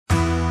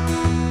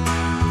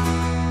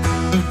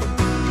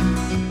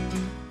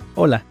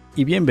Hola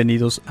y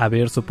bienvenidos a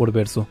Verso por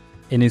Verso.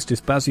 En este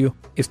espacio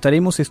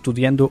estaremos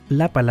estudiando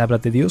la Palabra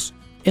de Dios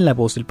en la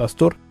voz del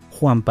pastor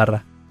Juan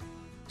Parra.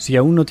 Si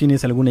aún no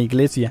tienes alguna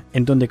iglesia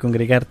en donde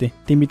congregarte,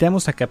 te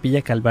invitamos a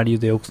Capilla Calvario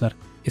de Oxnard.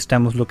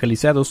 Estamos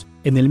localizados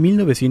en el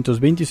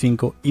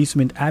 1925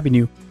 Eastman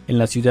Avenue, en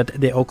la ciudad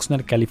de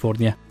Oxnard,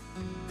 California.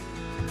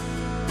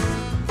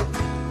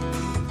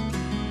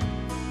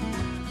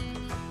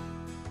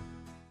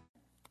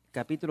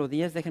 Capítulo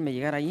 10, déjenme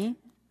llegar ahí.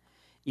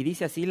 Y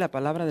dice así la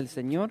palabra del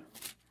Señor.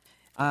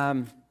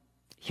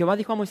 Jehová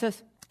dijo a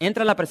Moisés: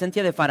 entra a la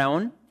presencia de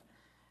Faraón,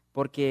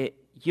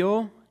 porque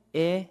yo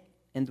he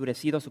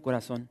endurecido su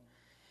corazón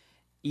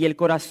y el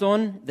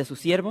corazón de sus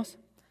siervos,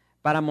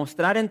 para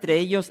mostrar entre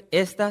ellos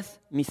estas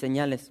mis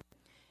señales,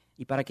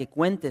 y para que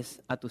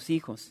cuentes a tus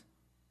hijos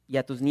y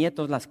a tus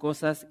nietos las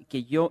cosas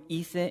que yo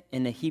hice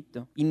en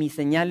Egipto, y mis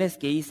señales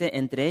que hice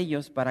entre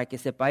ellos, para que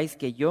sepáis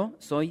que yo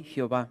soy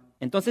Jehová.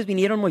 Entonces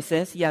vinieron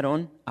Moisés y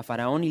Aarón a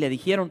Faraón y le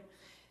dijeron: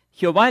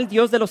 Jehová, el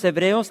Dios de los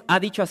hebreos, ha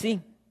dicho así: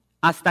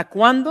 ¿hasta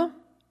cuándo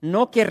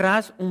no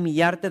querrás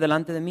humillarte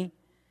delante de mí?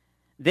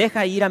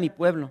 Deja ir a mi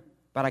pueblo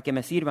para que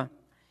me sirva.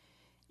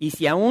 Y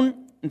si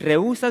aún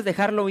rehusas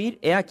dejarlo ir,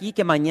 he aquí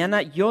que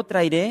mañana yo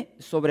traeré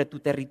sobre tu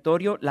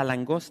territorio la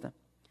langosta,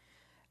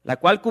 la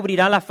cual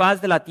cubrirá la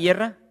faz de la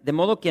tierra, de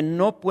modo que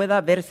no pueda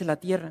verse la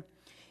tierra.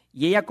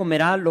 Y ella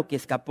comerá lo que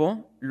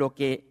escapó, lo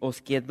que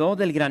os quedó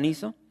del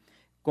granizo.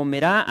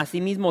 Comerá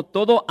asimismo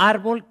todo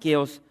árbol que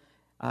os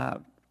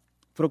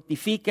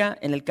fructifica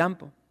en el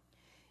campo.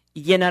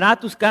 Y llenará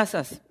tus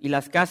casas y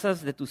las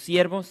casas de tus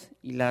siervos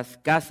y las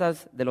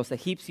casas de los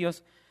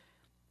egipcios,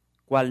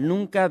 cual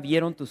nunca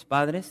vieron tus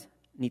padres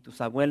ni tus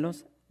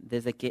abuelos,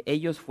 desde que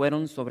ellos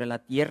fueron sobre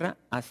la tierra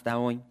hasta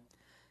hoy.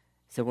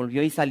 Se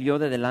volvió y salió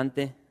de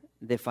delante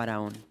de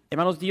Faraón.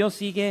 Hermanos, Dios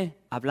sigue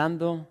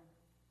hablando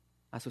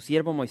a su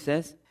siervo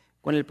Moisés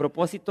con el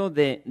propósito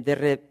de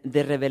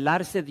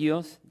revelarse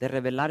Dios, de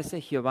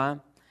revelarse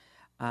Jehová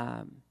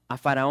a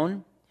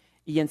Faraón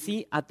y en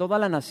sí a toda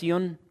la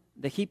nación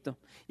de Egipto.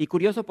 Y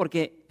curioso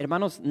porque,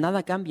 hermanos,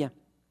 nada cambia.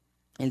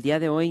 El día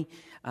de hoy,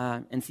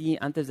 en sí,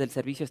 antes del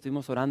servicio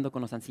estuvimos orando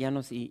con los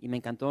ancianos y me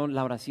encantó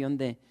la oración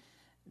de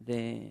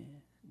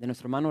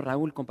nuestro hermano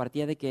Raúl.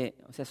 Compartía de que,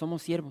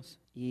 somos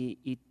siervos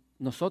y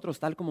nosotros,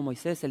 tal como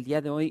Moisés, el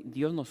día de hoy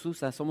Dios nos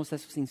usa, somos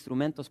esos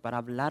instrumentos para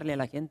hablarle a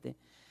la gente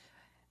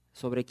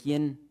sobre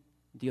quién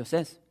Dios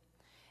es.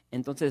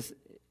 Entonces,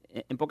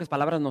 en pocas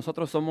palabras,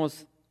 nosotros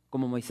somos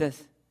como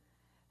Moisés.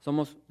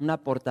 Somos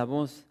una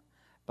portavoz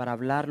para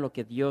hablar lo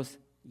que Dios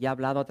ya ha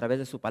hablado a través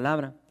de su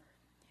palabra.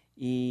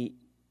 Y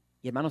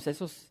hermanos,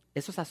 eso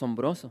es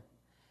asombroso.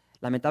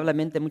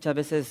 Lamentablemente muchas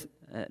veces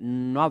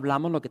no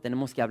hablamos lo que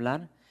tenemos que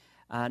hablar,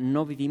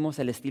 no vivimos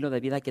el estilo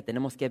de vida que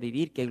tenemos que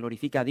vivir, que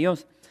glorifica a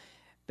Dios.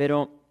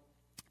 Pero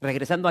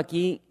regresando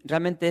aquí,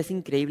 realmente es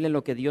increíble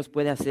lo que Dios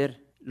puede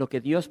hacer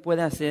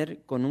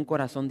con un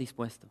corazón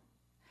dispuesto.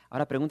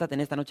 Ahora pregúntate en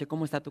esta noche,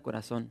 ¿cómo está tu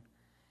corazón?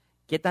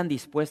 ¿Qué tan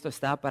dispuesto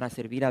está para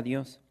servir a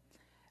Dios?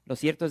 Lo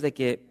cierto es de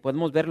que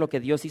podemos ver lo que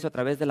Dios hizo a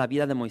través de la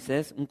vida de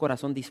Moisés, un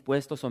corazón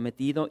dispuesto,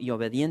 sometido y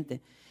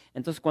obediente.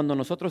 Entonces, cuando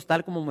nosotros,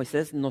 tal como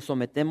Moisés, nos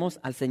sometemos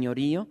al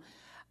señorío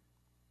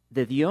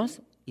de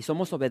Dios y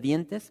somos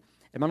obedientes,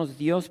 hermanos,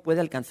 Dios puede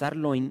alcanzar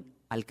lo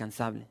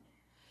inalcanzable.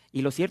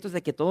 Y lo cierto es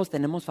de que todos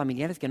tenemos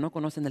familiares que no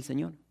conocen del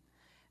Señor.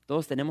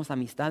 Todos tenemos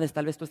amistades.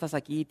 Tal vez tú estás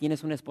aquí y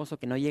tienes un esposo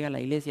que no llega a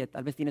la iglesia.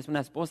 Tal vez tienes una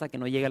esposa que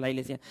no llega a la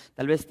iglesia.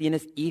 Tal vez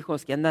tienes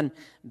hijos que andan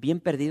bien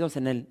perdidos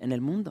en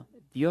el mundo.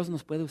 Dios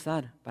nos puede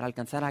usar para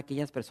alcanzar a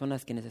aquellas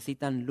personas que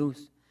necesitan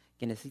luz,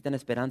 que necesitan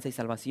esperanza y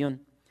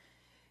salvación.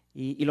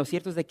 Y lo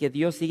cierto es de que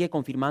Dios sigue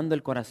confirmando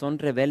el corazón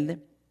rebelde,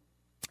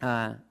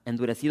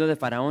 endurecido de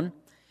Faraón.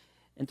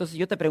 Entonces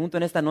yo te pregunto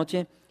en esta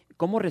noche,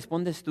 ¿cómo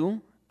respondes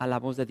tú a la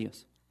voz de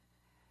Dios?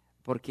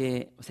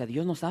 Porque,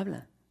 Dios nos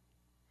habla.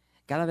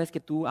 Cada vez que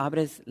tú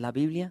abres la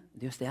Biblia,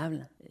 Dios te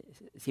habla.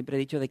 Siempre he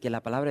dicho de que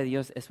la palabra de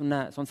Dios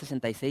son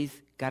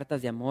 66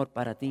 cartas de amor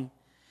para ti.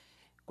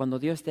 Cuando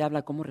Dios te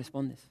habla, ¿cómo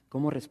respondes?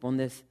 ¿Cómo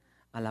respondes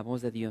a la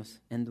voz de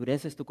Dios?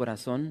 ¿Endureces tu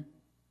corazón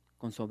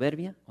con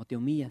soberbia o te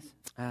humillas?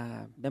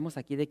 Vemos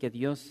aquí de que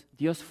Dios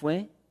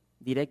fue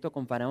directo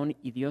con Faraón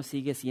y Dios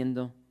sigue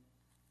siendo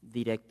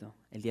directo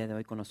el día de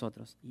hoy con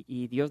nosotros.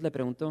 Y Dios le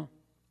preguntó: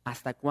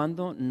 ¿hasta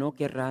cuándo no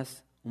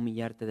querrás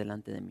humillarte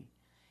delante de mí?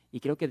 Y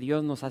creo que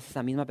Dios nos hace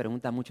esa misma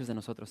pregunta a muchos de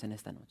nosotros en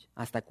esta noche.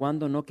 ¿Hasta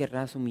cuándo no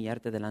querrás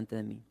humillarte delante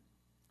de mí?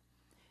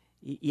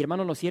 Y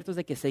hermanos, lo cierto es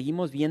de que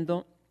seguimos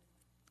viendo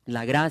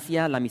la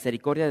gracia, la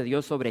misericordia de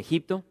Dios sobre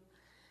Egipto,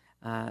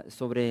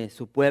 sobre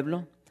su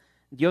pueblo.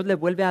 Dios le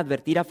vuelve a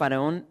advertir a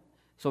Faraón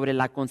sobre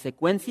la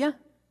consecuencia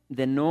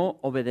de no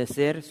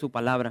obedecer su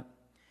palabra.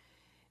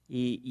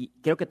 Y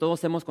creo que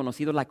todos hemos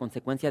conocido la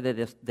consecuencia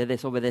de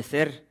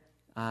desobedecer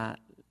a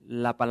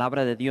la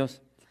palabra de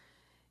Dios.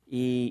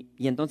 Y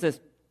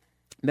entonces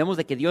vemos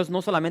de que Dios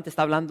no solamente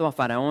está hablando a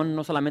Faraón,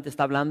 no solamente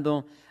está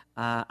hablando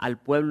al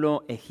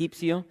pueblo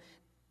egipcio,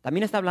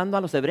 también está hablando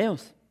a los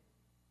hebreos.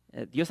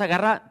 Dios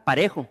agarra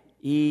parejo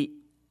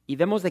y Y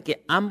vemos de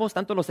que ambos,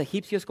 tanto los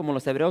egipcios como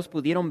los hebreos,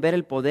 pudieron ver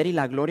el poder y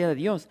la gloria de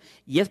Dios.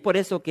 Y es por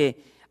eso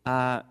que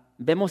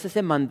vemos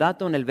ese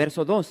mandato en el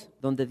verso 2,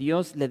 donde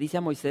Dios le dice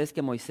a Moisés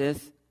que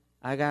Moisés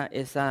haga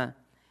esa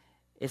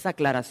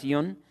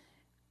aclaración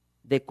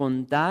de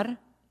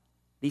contar,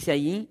 dice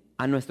allí,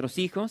 a nuestros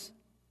hijos,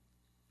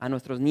 a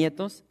nuestros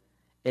nietos,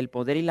 el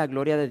poder y la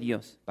gloria de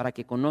Dios, para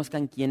que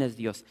conozcan quién es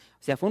Dios.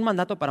 O sea, fue un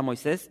mandato para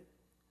Moisés,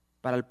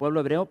 para el pueblo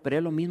hebreo, pero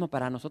es lo mismo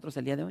para nosotros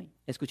el día de hoy.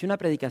 Escuché una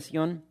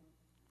predicación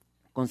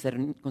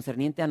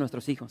concerniente a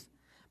nuestros hijos.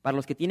 Para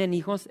los que tienen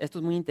hijos, esto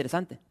es muy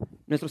interesante.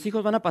 Nuestros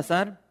hijos van a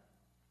pasar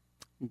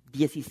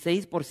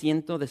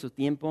 16% de su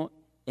tiempo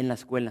en la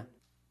escuela.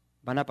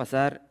 Van a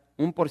pasar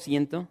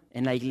 1%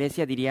 en la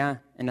iglesia,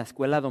 diría, en la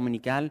escuela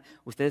dominical.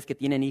 Ustedes que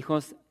tienen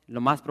hijos,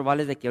 lo más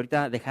probable es de que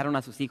ahorita dejaron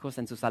a sus hijos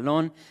en su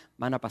salón,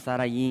 van a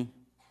pasar allí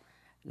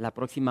la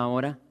próxima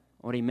hora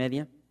y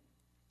media.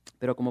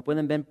 Pero como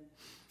pueden ver,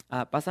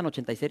 pasan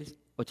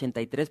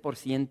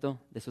 83%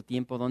 de su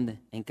tiempo, ¿dónde?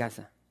 En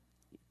casa.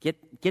 ¿Qué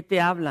te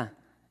habla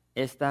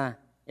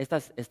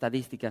estas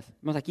estadísticas?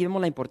 Aquí vemos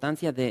la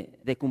importancia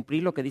de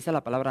cumplir lo que dice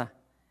la palabra,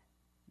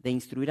 de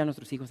instruir a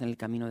nuestros hijos en el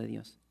camino de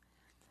Dios.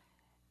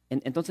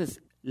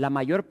 Entonces, la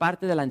mayor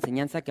parte de la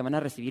enseñanza que van a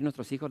recibir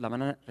nuestros hijos la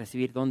van a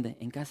recibir ¿dónde?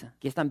 En casa.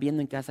 ¿Qué están viendo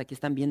en casa? ¿Qué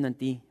están viendo en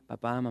ti,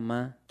 papá,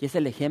 mamá? ¿Qué es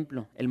el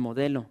ejemplo, el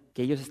modelo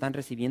que ellos están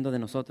recibiendo de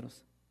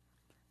nosotros?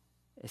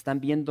 ¿Están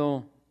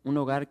viendo un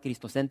hogar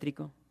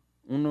cristocéntrico?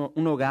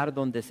 Un hogar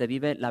donde se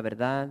vive la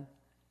verdad,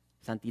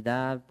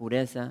 santidad,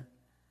 pureza.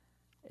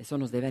 Eso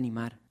nos debe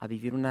animar a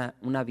vivir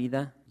una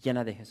vida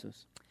llena de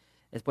Jesús.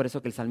 Es por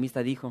eso que el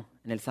salmista dijo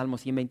en el Salmo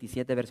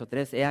 127, verso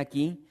 3, «He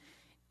aquí,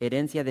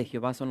 herencia de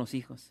Jehová son los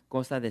hijos,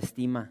 cosa de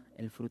estima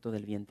el fruto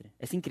del vientre».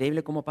 Es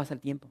increíble cómo pasa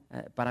el tiempo.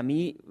 Para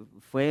mí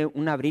fue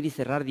un abrir y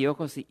cerrar de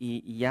ojos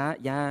y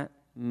ya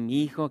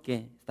mi hijo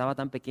que estaba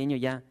tan pequeño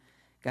ya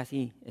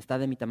casi está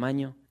de mi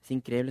tamaño. Es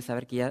increíble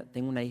saber que ya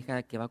tengo una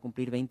hija que va a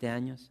cumplir 20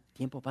 años. El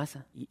tiempo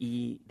pasa.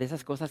 Y de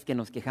esas cosas que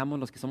nos quejamos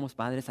los que somos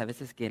padres, a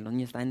veces que los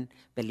niños están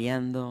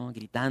peleando,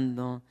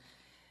 gritando,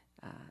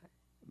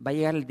 va a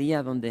llegar el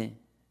día donde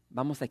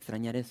vamos a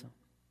extrañar eso.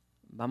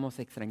 Vamos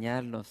a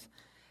extrañar los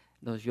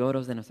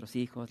lloros de nuestros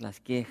hijos, las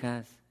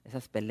quejas,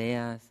 esas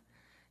peleas,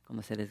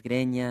 cuando se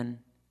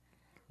desgreñan.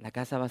 La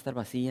casa va a estar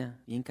vacía,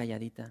 bien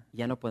calladita.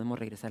 Ya no podemos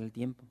regresar el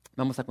tiempo.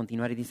 Vamos a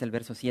continuar y dice el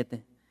verso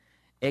 7.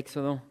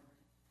 Éxodo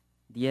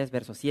 10,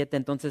 verso 7.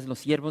 Entonces los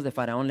siervos de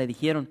Faraón le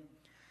dijeron: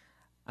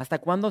 ¿hasta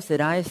cuándo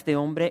será este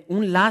hombre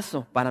un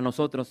lazo para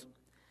nosotros?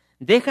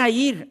 Deja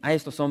ir a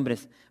estos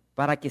hombres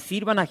para que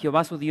sirvan a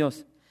Jehová su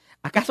Dios.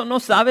 ¿Acaso no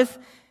sabes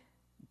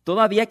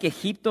todavía que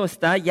Egipto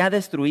está ya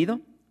destruido?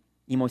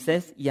 Y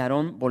Moisés y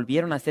Aarón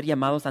volvieron a ser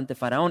llamados ante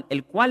Faraón,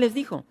 el cual les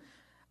dijo: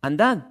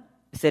 andad,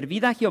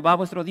 servid a Jehová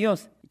vuestro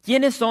Dios.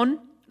 ¿Quiénes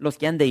son los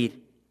que han de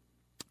ir?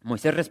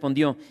 Moisés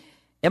respondió: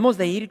 hemos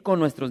de ir con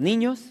nuestros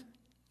niños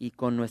y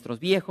con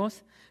nuestros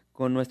viejos,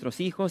 con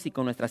nuestros hijos y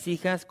con nuestras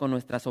hijas, con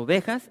nuestras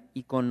ovejas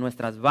y con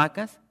nuestras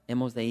vacas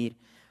hemos de ir,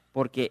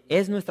 porque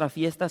es nuestra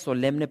fiesta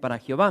solemne para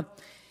Jehová.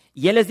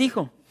 Y él les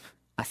dijo: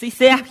 así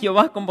sea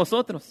Jehová con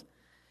vosotros.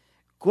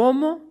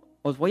 ¿Cómo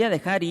os voy a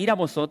dejar ir a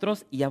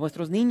vosotros y a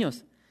vuestros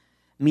niños?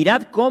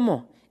 Mirad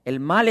cómo el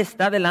mal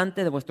está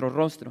delante de vuestro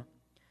rostro.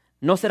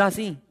 No será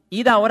así.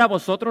 Id ahora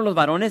vosotros los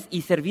varones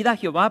y servid a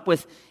Jehová,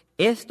 pues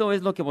esto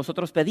es lo que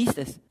vosotros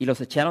pedisteis. Y los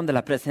echaron de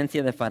la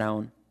presencia de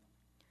Faraón.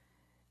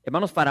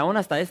 Hermanos, Faraón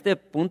hasta este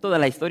punto de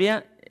la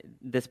historia,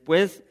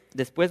 después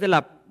de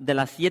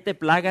las 7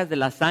 plagas de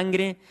la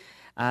sangre,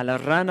 a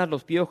las ranas,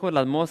 los piojos,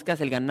 las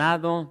moscas, el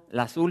ganado,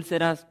 las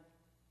úlceras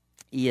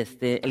y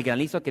el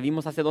granizo que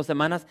vimos hace 2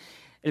 semanas,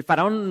 el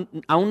Faraón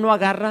aún no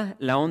agarra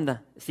la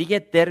onda,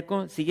 sigue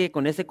terco, sigue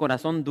con ese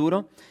corazón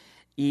duro,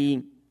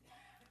 y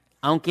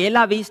aunque él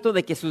ha visto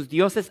de que sus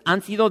dioses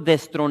han sido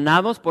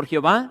destronados por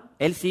Jehová,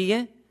 él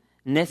sigue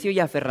necio y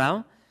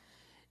aferrado.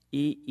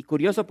 Y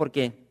curioso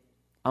porque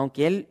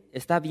aunque él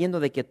está viendo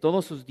de que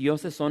todos sus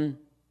dioses son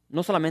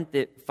no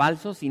solamente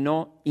falsos,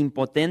 sino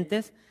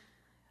impotentes,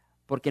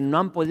 porque no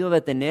han podido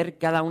detener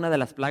cada una de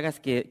las plagas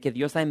que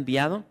Dios ha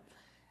enviado,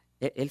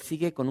 él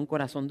sigue con un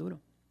corazón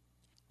duro.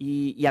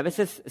 Y a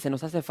veces se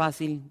nos hace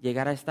fácil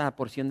llegar a esta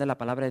porción de la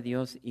palabra de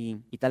Dios y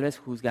tal vez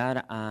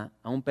juzgar a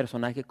un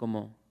personaje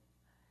como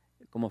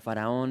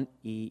Faraón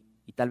y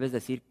tal vez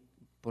decir: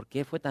 ¿por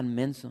qué fue tan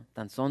menso,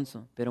 tan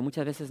sonso? Pero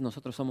muchas veces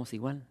nosotros somos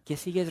igual. ¿Qué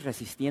sigues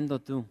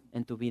resistiendo tú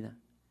en tu vida?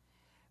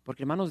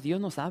 Porque, hermanos,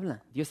 Dios nos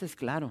habla, Dios es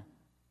claro.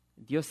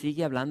 Dios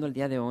sigue hablando el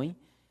día de hoy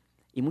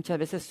y muchas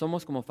veces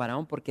somos como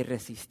Faraón porque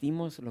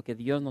resistimos lo que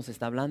Dios nos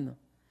está hablando.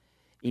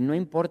 Y no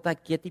importa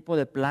qué tipo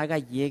de plaga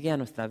llegue a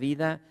nuestra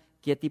vida,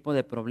 qué tipo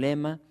de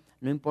problema,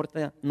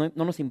 no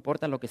nos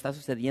importa lo que está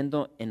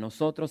sucediendo en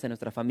nosotros, en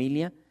nuestra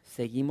familia,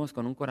 seguimos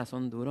con un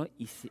corazón duro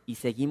y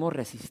seguimos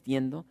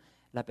resistiendo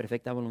la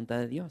perfecta voluntad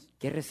de Dios.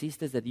 ¿Qué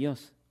resistes de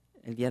Dios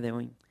el día de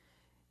hoy?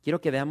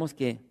 Quiero que veamos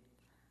que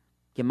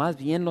más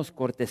bien los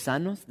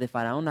cortesanos de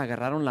Faraón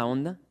agarraron la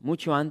onda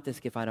mucho antes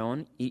que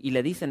Faraón y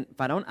le dicen: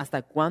 Faraón,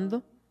 ¿hasta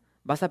cuándo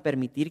vas a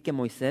permitir que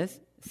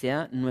Moisés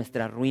sea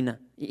nuestra ruina.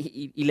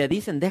 Y le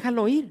dicen,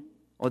 déjalo ir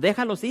o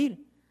déjalos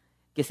ir,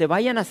 que se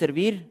vayan a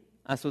servir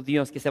a su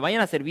Dios, que se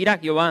vayan a servir a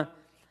Jehová.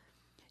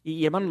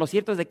 Y hermano, lo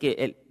cierto es de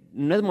que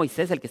no es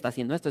Moisés el que está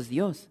haciendo esto, es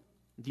Dios.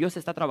 Dios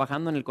está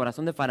trabajando en el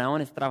corazón de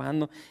Faraón, está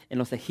trabajando en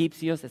los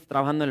egipcios, está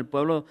trabajando en el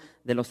pueblo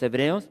de los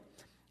hebreos.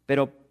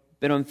 Pero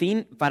en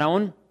fin,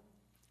 Faraón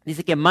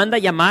dice que manda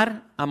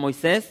llamar a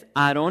Moisés,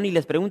 a Aarón y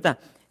les pregunta,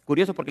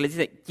 curioso porque les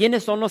dice,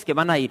 ¿quiénes son los que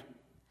van a ir?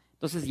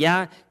 Entonces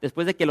ya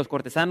después de que los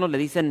cortesanos le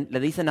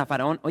dicen a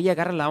Faraón, oye,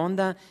 agarra la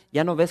onda,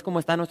 ya no ves cómo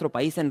está nuestro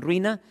país en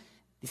ruina.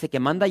 Dice que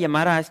manda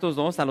llamar a estos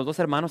dos, a los dos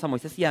hermanos, a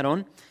Moisés y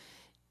Aarón,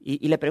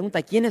 y le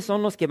pregunta, ¿quiénes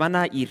son los que van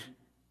a ir?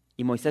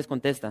 Y Moisés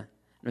contesta,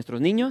 nuestros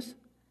niños,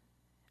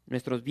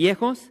 nuestros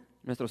viejos,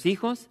 nuestros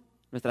hijos,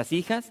 nuestras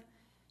hijas,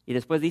 y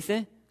después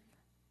dice,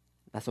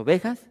 las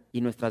ovejas y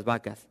nuestras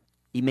vacas.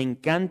 Y me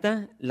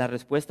encanta la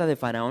respuesta de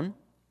Faraón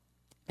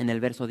en el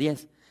verso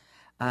 10.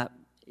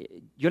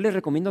 Yo les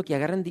recomiendo que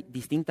agarren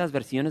distintas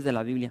versiones de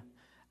la Biblia.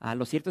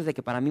 Lo cierto es de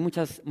que para mí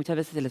muchas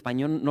veces el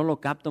español no lo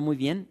capto muy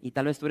bien, y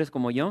tal vez tú eres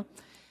como yo,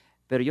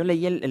 pero yo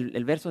leí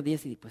el verso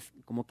 10 y pues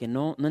como que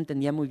no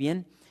entendía muy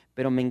bien,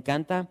 pero me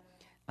encanta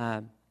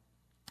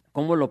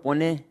cómo lo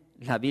pone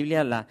la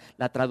Biblia,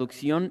 la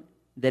traducción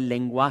del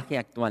lenguaje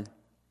actual.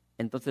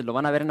 Entonces lo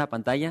van a ver en la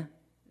pantalla,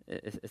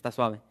 está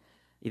suave.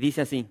 Y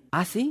dice así,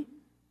 ¿ah, sí?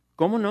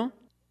 ¿Cómo no?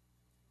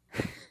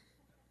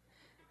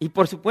 Y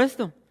por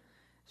supuesto,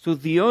 su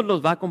Dios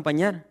los va a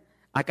acompañar.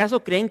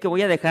 ¿Acaso creen que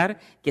voy a dejar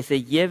que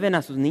se lleven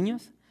a sus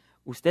niños?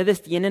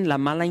 Ustedes tienen la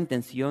mala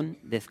intención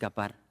de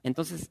escapar.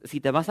 Entonces,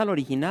 si te vas al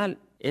original,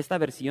 esta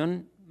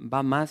versión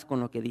va más con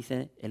lo que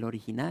dice el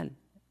original,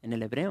 en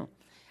el hebreo.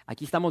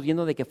 Aquí estamos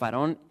viendo de que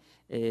Faraón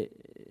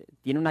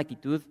tiene una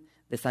actitud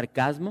de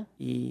sarcasmo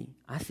y,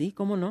 sí,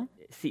 ¿cómo no?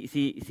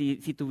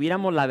 Si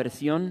tuviéramos la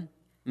versión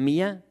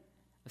mía,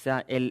 o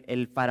sea,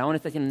 el Faraón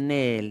está diciendo,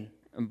 Nel,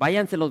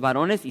 váyanse los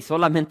varones y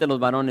solamente los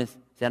varones.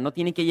 O sea, no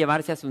tienen que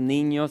llevarse a sus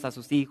niños, a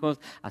sus hijos,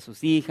 a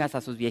sus hijas,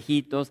 a sus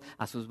viejitos,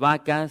 a sus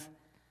vacas,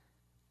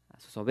 a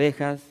sus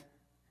ovejas.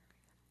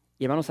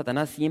 Y hermano,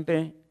 Satanás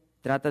siempre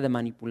trata de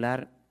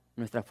manipular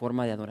nuestra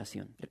forma de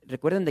adoración.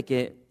 Recuerden de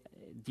que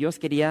Dios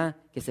quería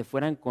que se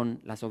fueran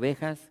con las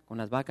ovejas, con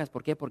las vacas.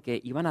 ¿Por qué? Porque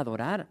iban a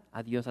adorar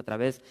a Dios a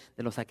través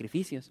de los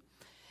sacrificios.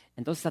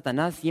 Entonces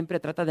Satanás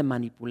siempre trata de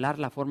manipular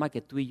la forma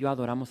que tú y yo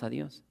adoramos a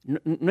Dios.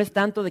 No es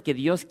tanto de que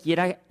Dios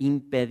quiera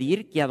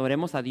impedir que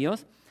adoremos a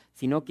Dios,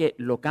 sino que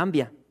lo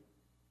cambia.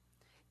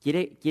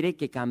 Quiere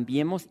que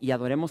cambiemos y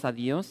adoremos a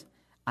Dios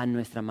a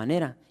nuestra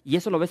manera. Y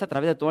eso lo ves a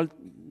través de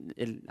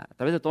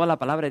toda la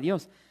palabra de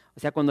Dios. O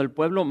sea, cuando el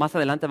pueblo, más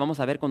adelante vamos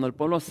a ver, cuando el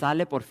pueblo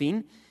sale por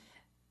fin,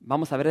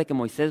 vamos a ver de que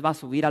Moisés va a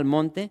subir al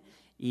monte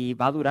y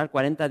va a durar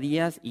 40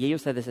 días y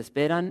ellos se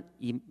desesperan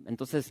y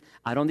entonces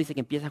Aarón dice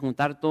que empieza a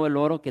juntar todo el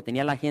oro que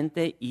tenía la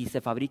gente y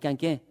se fabrican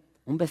 ¿qué?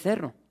 Un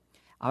becerro.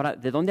 Ahora,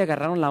 ¿de dónde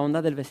agarraron la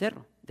onda del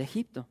becerro? De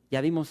Egipto.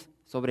 Ya vimos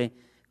sobre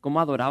cómo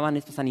adoraban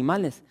estos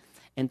animales.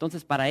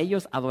 Entonces, para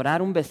ellos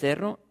adorar un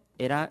becerro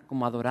era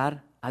como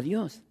adorar a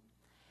Dios.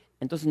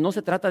 Entonces, no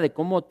se trata de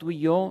cómo tú y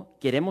yo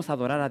queremos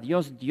adorar a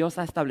Dios. Dios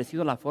ha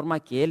establecido la forma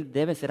que Él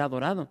debe ser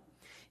adorado.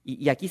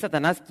 Y aquí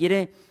Satanás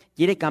quiere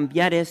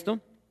cambiar esto.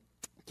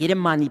 Quiere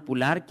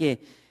manipular que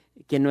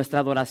nuestra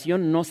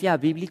adoración no sea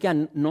bíblica,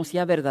 no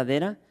sea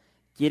verdadera.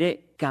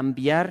 Quiere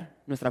cambiar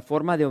nuestra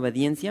forma de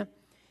obediencia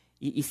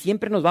y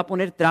siempre nos va a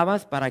poner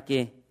trabas para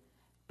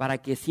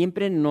que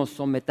siempre nos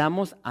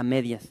sometamos a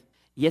medias.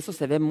 Y eso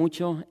se ve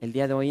mucho el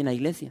día de hoy en la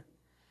iglesia.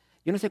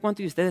 Yo no sé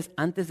cuántos de ustedes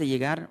antes de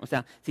llegar, o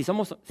sea, si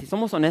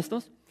somos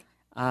honestos,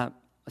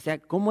 o sea,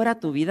 ¿cómo era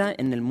tu vida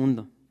en el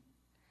mundo?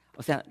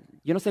 O sea,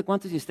 yo no sé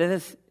cuántos de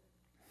ustedes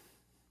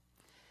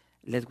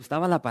les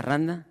gustaba la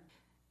parranda.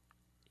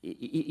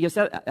 Y o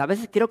sea, a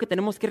veces creo que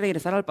tenemos que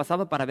regresar al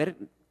pasado para ver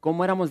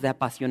cómo éramos de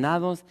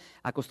apasionados,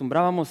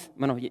 acostumbrábamos,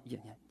 bueno,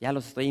 ya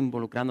los estoy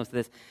involucrando a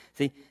ustedes,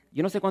 ¿sí?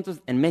 Yo no sé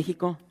cuántos en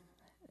México,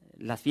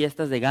 las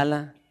fiestas de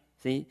gala,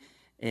 ¿sí?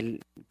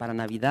 Para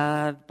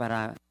Navidad,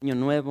 para Año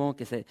Nuevo,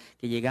 que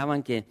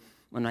llegaban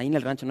bueno, ahí en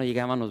el rancho no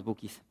llegaban los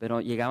bukis, pero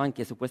llegaban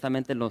que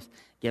supuestamente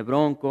que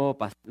Bronco,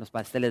 los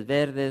pasteles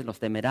verdes, los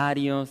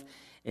temerarios,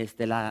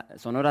 la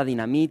Sonora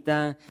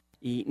Dinamita,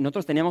 y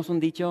nosotros teníamos un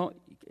dicho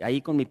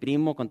ahí con mi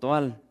primo, con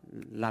toda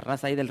la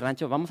raza ahí del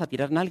rancho, vamos a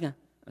tirar nalga.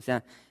 O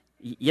sea,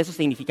 y eso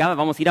significaba,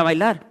 vamos a ir a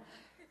bailar.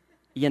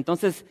 Y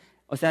entonces,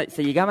 o sea,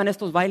 se llegaban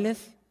estos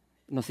bailes,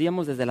 nos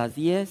íbamos desde las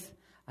 10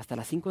 hasta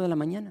las 5 de la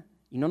mañana.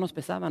 Y no nos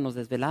pesaba, nos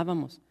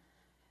desvelábamos.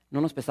 No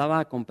nos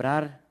pesaba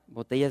comprar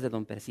botellas de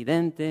Don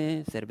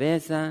Presidente,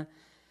 cerveza,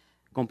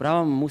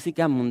 comprábamos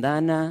música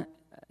mundana.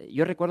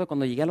 Yo recuerdo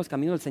cuando llegué a los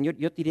caminos del Señor,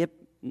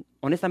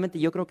 honestamente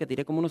yo creo que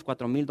tiré como unos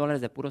 $4,000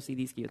 de puros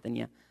CDs que yo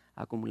tenía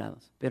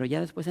acumulados. Pero ya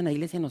después en la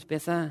iglesia nos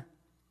pesa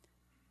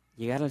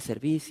llegar al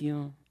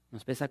servicio,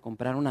 nos pesa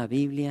comprar una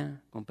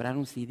Biblia, comprar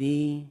un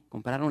CD,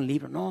 comprar un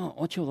libro. No,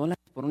 $8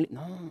 por un libro.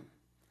 No,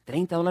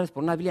 $30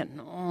 por una Biblia.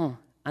 No,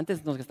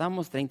 antes nos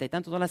gastábamos 30 y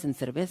tantos dólares en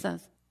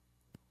cervezas.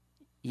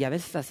 Y a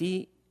veces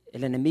así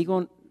el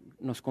enemigo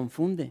nos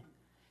confunde.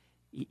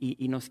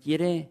 y nos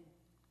quiere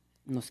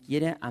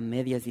a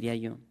medias, diría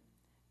yo.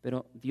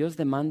 Pero Dios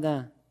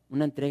demanda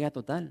una entrega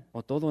total,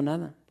 o todo o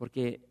nada,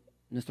 porque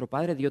nuestro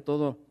Padre dio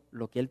todo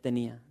lo que Él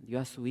tenía,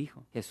 dio a su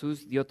Hijo.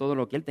 Jesús dio todo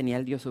lo que Él tenía,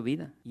 Él dio su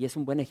vida, y es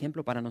un buen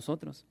ejemplo para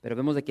nosotros. Pero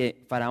vemos de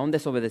que Faraón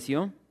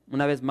desobedeció,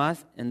 una vez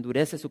más,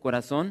 endurece su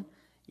corazón,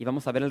 y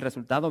vamos a ver el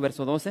resultado,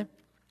 verso 12,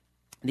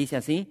 dice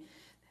así: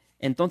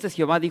 entonces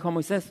Jehová dijo a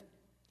Moisés: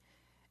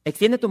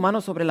 extiende tu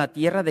mano sobre la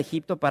tierra de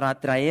Egipto para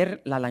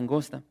traer la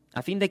langosta,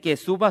 a fin de que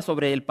suba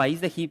sobre el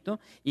país de Egipto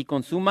y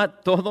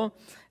consuma todo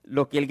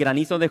lo que el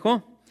granizo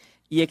dejó.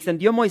 Y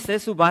extendió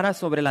Moisés su vara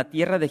sobre la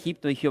tierra de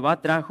Egipto, y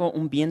Jehová trajo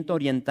un viento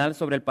oriental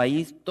sobre el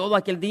país todo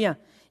aquel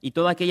día y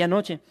toda aquella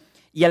noche.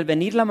 Y al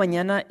venir la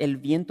mañana, el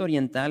viento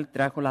oriental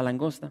trajo la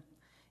langosta.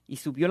 Y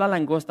subió la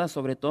langosta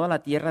sobre toda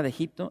la tierra de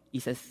Egipto,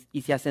 y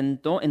se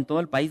asentó en todo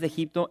el país de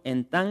Egipto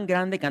en tan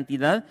grande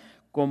cantidad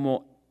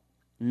como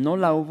no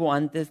la hubo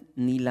antes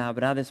ni la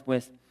habrá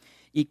después.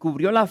 Y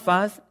cubrió la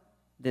faz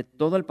de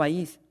todo el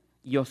país,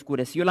 y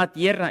oscureció la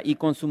tierra, y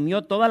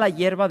consumió toda la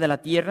hierba de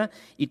la tierra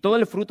y todo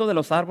el fruto de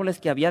los árboles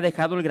que había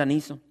dejado el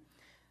granizo.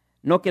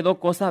 No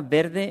quedó cosa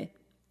verde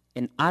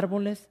en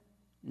árboles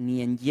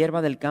ni en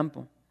hierba del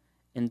campo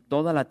en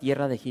toda la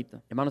tierra de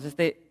Egipto. Hermanos,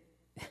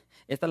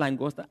 esta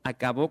langosta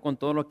acabó con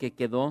todo lo que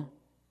quedó,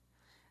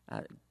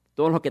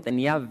 todo lo que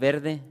tenía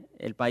verde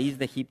el país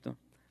de Egipto.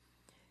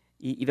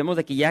 Y vemos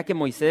de que ya que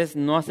Moisés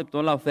no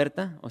aceptó la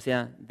oferta, o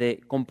sea,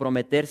 de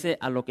comprometerse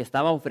a lo que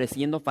estaba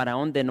ofreciendo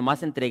Faraón, de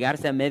nomás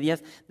entregarse a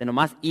medias, de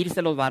nomás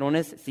irse los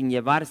varones sin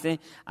llevarse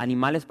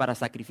animales para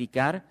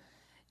sacrificar,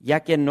 ya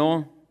que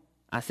no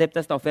acepta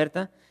esta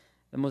oferta,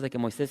 vemos de que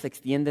Moisés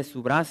extiende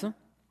su brazo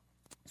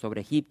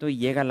sobre Egipto y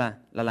llega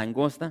la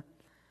langosta.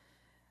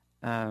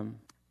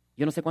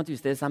 Yo no sé cuántos de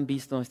ustedes han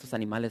visto estos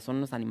animales, son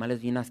unos animales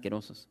bien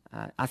asquerosos.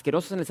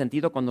 Asquerosos en el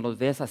sentido cuando los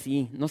ves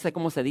así, no sé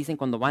cómo se dicen,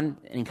 cuando van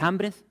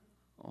enjambres.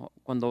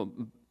 Cuando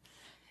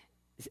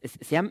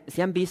se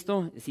han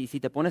visto, si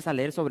te pones a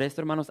leer sobre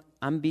esto, hermanos,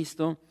 han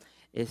visto,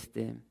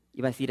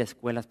 iba a decir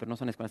escuelas, pero no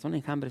son escuelas, son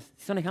enjambres.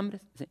 ¿Sí son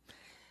enjambres? Sí.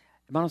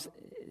 Hermanos,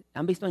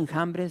 han visto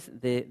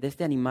enjambres de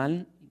este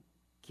animal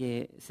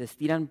que se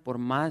estiran por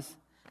más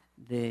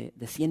de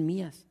 100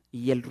 millas.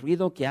 Y el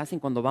ruido que hacen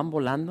cuando van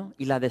volando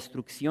y la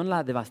destrucción,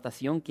 la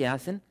devastación que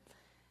hacen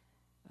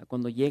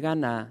cuando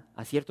llegan a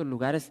ciertos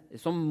lugares,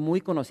 son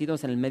muy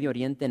conocidos en el Medio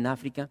Oriente, en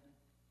África.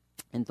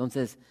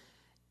 Entonces,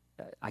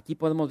 aquí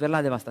podemos ver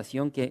la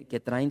devastación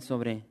que traen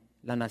sobre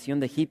la nación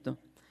de Egipto.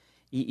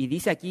 Y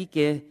dice aquí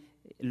que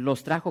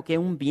los trajo que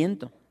un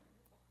viento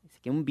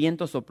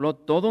sopló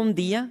todo un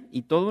día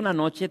y toda una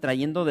noche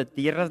trayendo de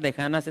tierras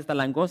lejanas esta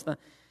langosta,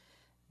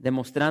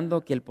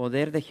 demostrando que el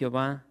poder de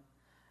Jehová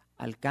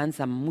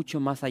alcanza mucho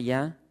más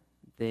allá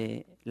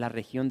de la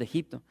región de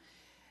Egipto.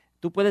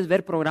 Tú puedes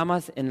ver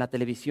programas en la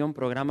televisión,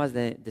 programas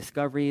de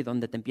Discovery,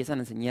 donde te empiezan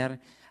a enseñar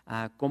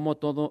cómo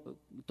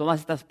todas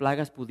estas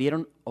plagas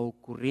pudieron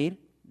ocurrir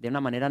de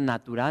una manera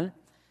natural,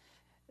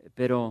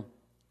 pero,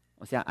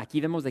 o sea, aquí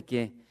vemos de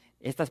que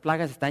estas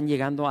plagas están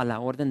llegando a la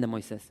orden de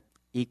Moisés.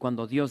 Y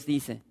cuando Dios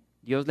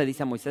le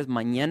dice a Moisés,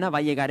 mañana va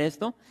a llegar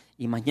esto,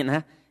 y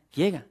mañana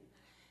llega.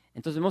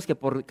 Entonces vemos que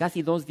por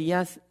casi 2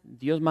 días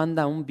Dios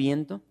manda un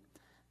viento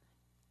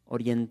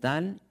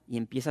oriental y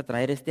empieza a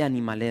traer este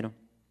animalero.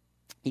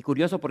 Y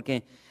curioso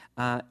porque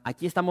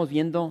aquí estamos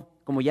viendo,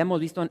 como ya hemos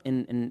visto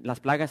en las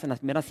plagas, en las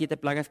primeras 7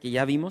 plagas que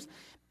ya vimos,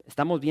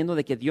 estamos viendo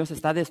de que Dios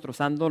está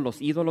destrozando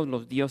los ídolos,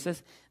 los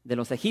dioses de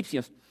los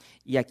egipcios.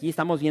 Y aquí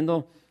estamos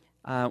viendo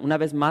una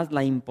vez más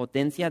la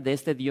impotencia de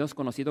este dios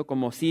conocido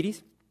como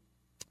Osiris.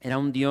 Era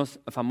un dios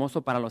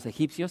famoso para los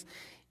egipcios.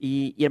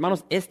 Y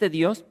hermanos, este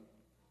dios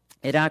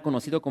era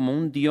conocido como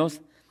un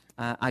dios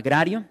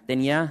agrario.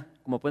 Tenía,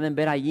 como pueden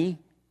ver allí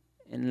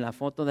en la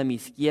foto de mi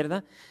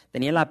izquierda,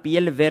 tenía la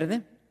piel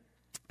verde,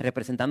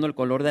 representando el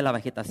color de la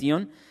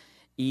vegetación.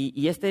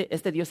 Y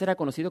este dios era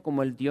conocido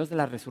como el dios de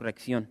la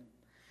resurrección,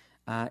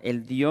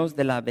 el dios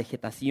de la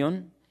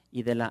vegetación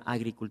y de la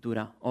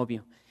agricultura,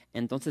 obvio.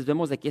 Entonces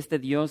vemos de que este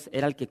dios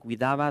era el que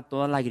cuidaba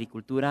toda la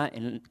agricultura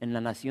en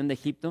la nación de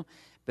Egipto,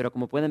 pero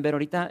como pueden ver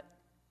ahorita,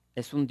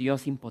 es un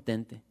dios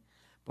impotente.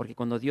 Porque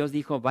cuando Dios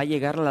dijo, va a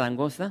llegar la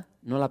langosta,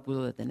 no la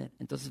pudo detener.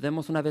 Entonces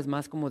vemos una vez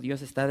más cómo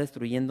Dios está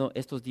destruyendo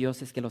estos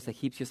dioses que los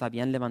egipcios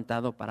habían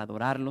levantado para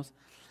adorarlos.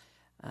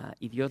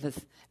 Y Dios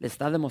les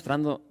está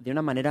demostrando de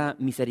una manera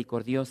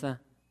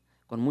misericordiosa,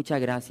 con mucha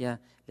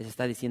gracia, les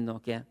está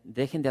diciendo que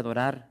dejen de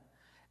adorar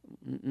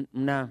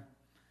una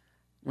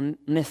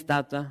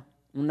estatua,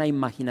 una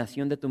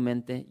imaginación de tu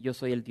mente. Yo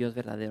soy el Dios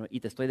verdadero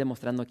y te estoy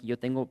demostrando que yo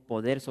tengo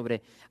poder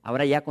sobre,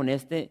 ahora ya con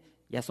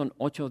ya son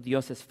 8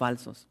 dioses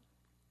falsos.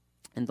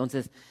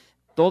 Entonces,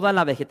 toda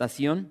la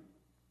vegetación,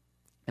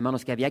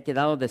 hermanos, que había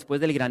quedado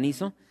después del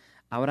granizo,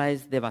 ahora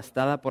es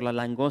devastada por las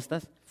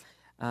langostas.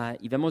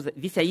 Y vemos,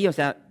 dice ahí, o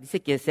sea,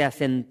 dice que se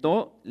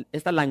asentó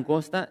esta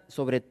langosta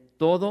sobre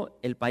todo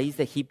el país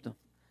de Egipto.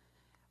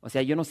 O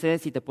sea, yo no sé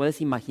si te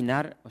puedes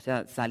imaginar, o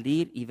sea,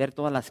 salir y ver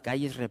todas las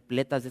calles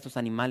repletas de estos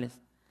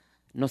animales.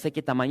 No sé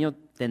qué tamaño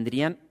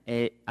tendrían.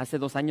 Hace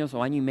 2 años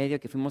o año y medio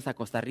que fuimos a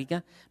Costa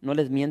Rica, no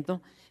les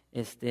miento,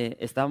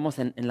 estábamos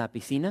en la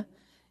piscina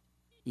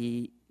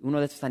y uno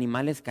de estos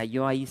animales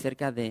cayó ahí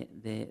cerca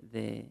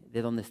de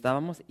donde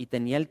estábamos y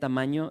tenía el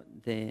tamaño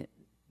de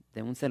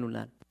un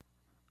celular.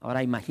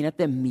 Ahora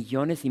imagínate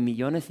millones y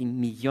millones y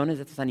millones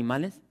de estos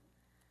animales.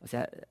 O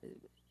sea,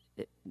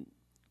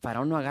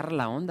 Faraón no agarra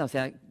la onda. O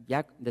sea,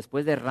 ya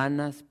después de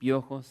ranas,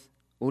 piojos,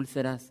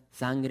 úlceras,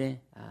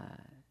 sangre,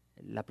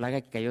 la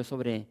plaga que cayó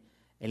sobre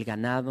el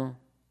ganado.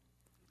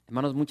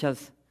 Hermanos,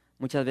 muchas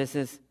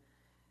veces,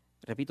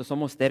 repito,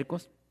 somos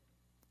tercos,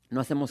 no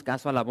hacemos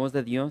caso a la voz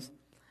de Dios,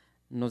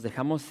 nos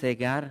dejamos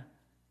cegar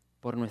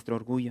por nuestro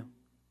orgullo.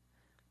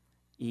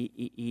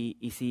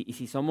 Y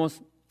si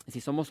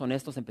somos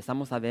honestos,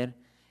 empezamos a ver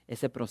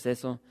ese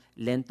proceso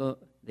lento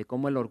de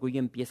cómo el orgullo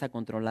empieza a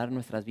controlar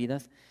nuestras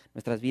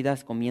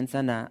vidas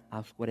comienzan a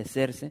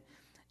oscurecerse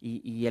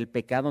y el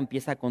pecado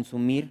empieza a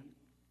consumir,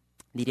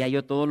 diría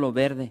yo, todo lo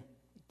verde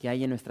que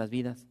hay en nuestras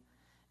vidas.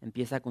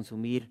 Empieza a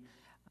consumir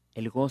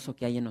el gozo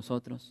que hay en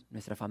nosotros,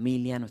 nuestra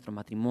familia, nuestro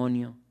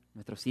matrimonio,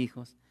 nuestros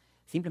hijos,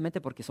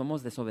 simplemente porque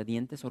somos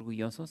desobedientes,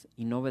 orgullosos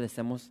y no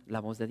obedecemos la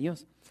voz de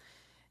Dios.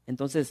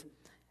 Entonces,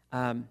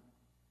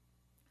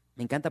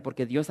 me encanta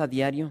porque Dios a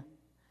diario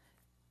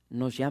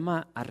nos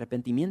llama a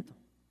arrepentimiento.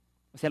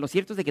 O sea, lo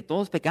cierto es de que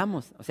todos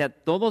pecamos. O sea,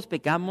 todos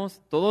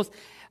pecamos, todos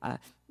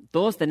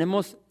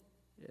tenemos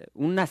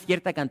una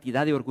cierta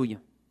cantidad de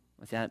orgullo.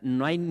 O sea,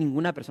 no hay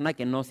ninguna persona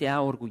que no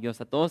sea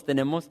orgullosa. Todos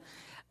tenemos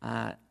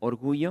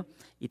orgullo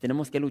y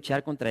tenemos que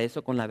luchar contra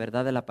eso con la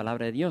verdad de la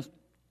palabra de Dios.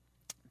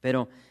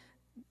 Pero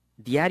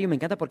diario, me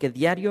encanta porque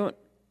diario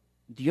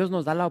Dios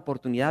nos da la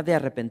oportunidad de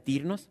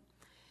arrepentirnos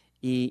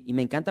y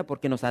me encanta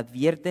porque nos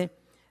advierte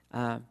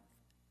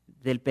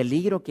del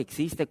peligro que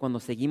existe cuando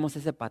seguimos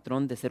ese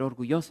patrón de ser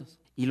orgullosos.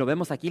 Y lo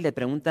vemos aquí, le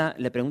pregunta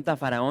a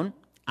Faraón,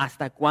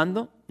 ¿hasta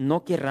cuándo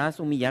no querrás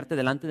humillarte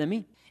delante de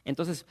mí?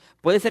 Entonces,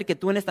 puede ser que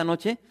tú en esta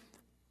noche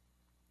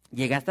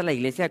llegaste a la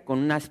iglesia con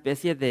una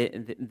especie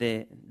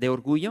de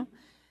orgullo.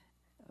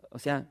 O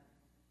sea,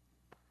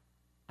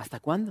 ¿hasta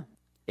cuándo?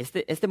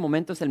 Este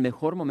momento es el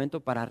mejor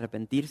momento para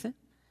arrepentirse,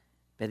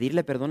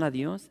 pedirle perdón a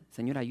Dios.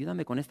 Señor,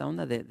 ayúdame con esta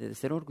onda de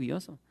ser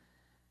orgulloso.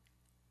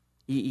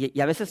 Y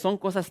a veces son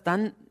cosas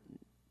tan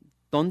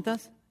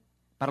tontas.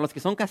 Para los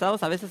que son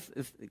casados, a veces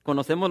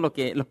conocemos lo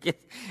que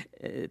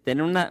es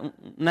tener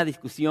una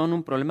discusión,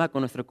 un problema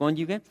con nuestro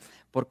cónyuge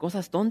por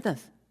cosas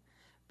tontas.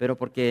 Pero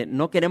porque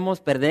no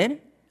queremos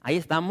perder, ahí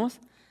estamos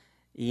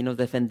y nos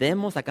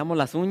defendemos, sacamos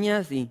las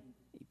uñas. ¿Y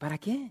para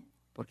qué?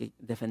 Porque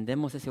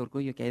defendemos ese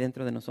orgullo que hay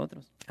dentro de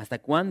nosotros. ¿Hasta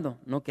cuándo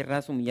no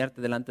querrás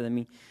humillarte delante de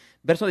mí?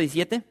 Verso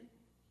 17,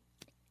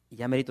 y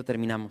ya merito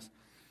terminamos.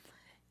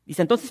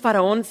 Dice, entonces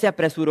Faraón se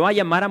apresuró a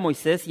llamar a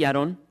Moisés y a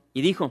Aarón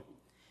y dijo,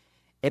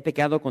 he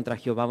pecado contra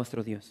Jehová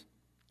vuestro Dios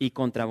y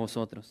contra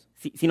vosotros.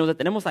 Si nos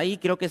detenemos ahí,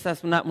 creo que esa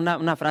es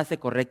una frase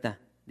correcta.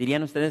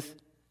 ¿Dirían ustedes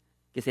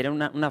que sería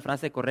una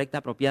frase correcta,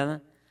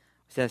 apropiada?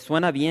 O sea,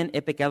 suena bien,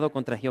 he pecado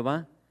contra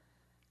Jehová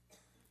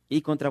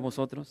y contra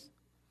vosotros.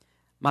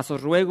 Mas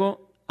os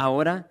ruego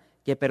ahora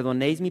que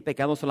perdonéis mi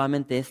pecado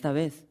solamente esta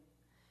vez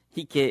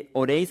y que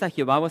oréis a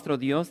Jehová vuestro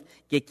Dios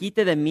que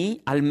quite de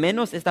mí al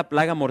menos esta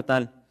plaga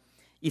mortal.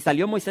 Y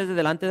salió Moisés de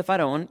delante de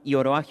Faraón y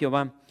oró a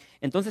Jehová.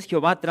 Entonces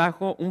Jehová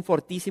trajo un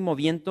fortísimo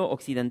viento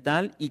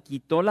occidental y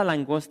quitó la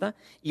langosta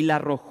y la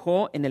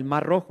arrojó en el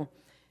mar Rojo.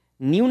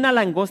 Ni una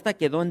langosta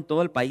quedó en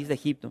todo el país de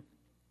Egipto.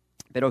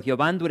 Pero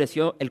Jehová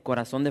endureció el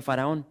corazón de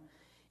Faraón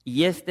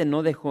y éste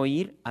no dejó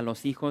ir a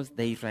los hijos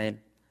de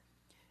Israel.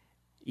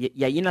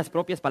 Y ahí en las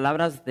propias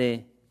palabras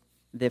de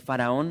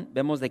Faraón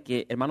vemos de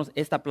que, hermanos,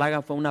 esta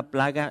plaga fue una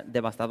plaga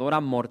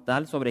devastadora,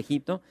 mortal sobre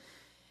Egipto.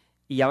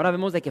 Y ahora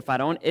vemos de que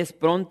Faraón es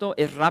pronto,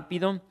 es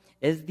rápido,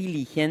 es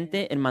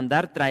diligente en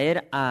mandar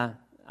traer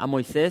a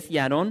Moisés y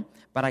a Aarón.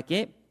 ¿Para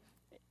qué?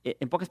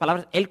 En pocas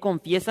palabras, él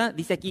confiesa,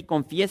 dice aquí,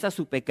 confiesa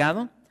su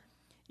pecado.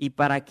 Y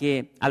para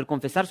que al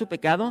confesar su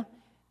pecado,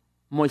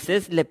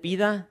 Moisés le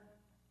pida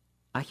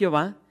a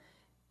Jehová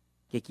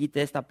que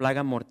quite esta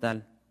plaga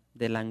mortal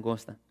de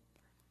langosta.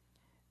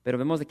 Pero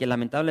vemos de que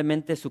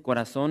lamentablemente su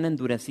corazón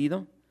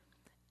endurecido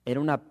era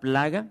una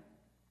plaga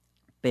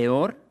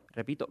peor,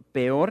 repito,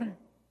 peor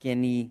que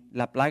ni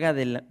la plaga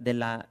de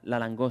la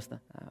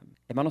langosta.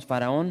 Hermanos,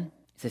 Faraón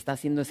se está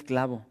haciendo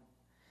esclavo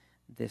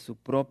de su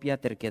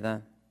propia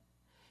terquedad.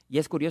 Y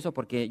es curioso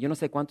porque yo no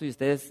sé cuántos de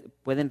ustedes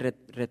pueden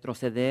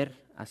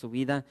retroceder a su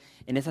vida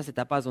en esas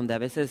etapas donde a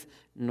veces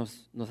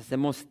nos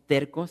hacemos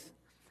tercos,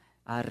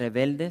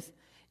 rebeldes,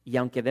 y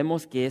aunque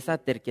vemos que esa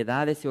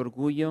terquedad, ese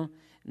orgullo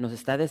nos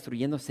está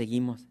destruyendo,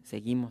 seguimos.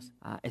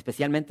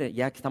 Especialmente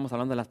ya que estamos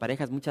hablando de las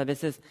parejas, muchas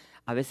veces,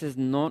 a veces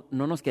no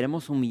nos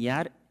queremos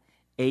humillar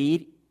e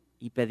ir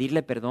y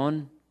pedirle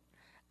perdón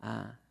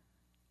a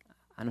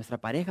nuestra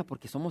pareja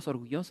porque somos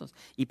orgullosos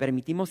y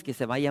permitimos que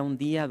se vaya 1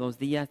 día, 2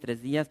 días,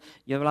 3 días.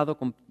 Yo he hablado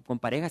con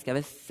parejas que a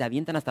veces se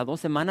avientan hasta 2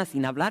 semanas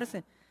sin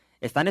hablarse.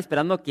 Están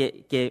esperando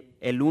que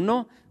el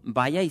uno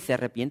vaya y se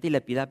arrepiente y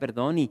le pida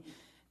perdón y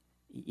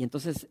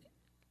entonces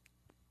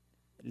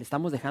le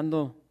estamos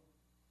dejando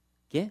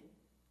 ¿qué?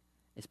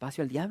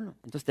 Espacio al diablo.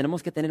 Entonces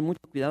tenemos que tener mucho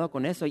cuidado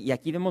con eso. Y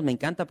aquí vemos, me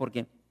encanta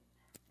porque,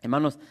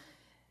 hermanos,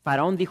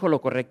 Faraón dijo lo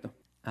correcto,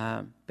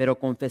 pero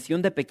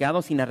confesión de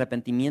pecado sin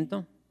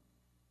arrepentimiento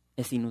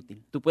es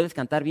inútil. Tú puedes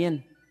cantar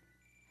bien,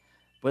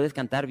 puedes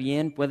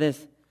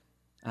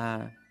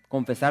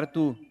confesar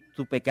tu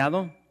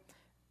pecado,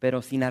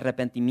 pero sin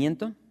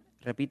arrepentimiento,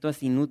 repito,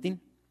 es inútil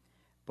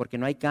porque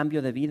no hay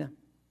cambio de vida,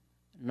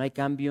 no hay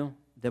cambio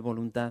de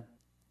voluntad.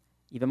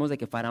 Y vemos de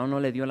que Faraón no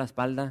le dio la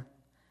espalda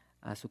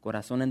a su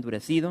corazón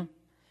endurecido.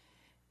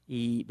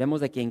 Y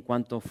vemos de que en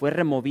cuanto fue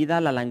removida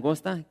la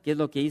langosta, ¿qué es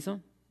lo que hizo?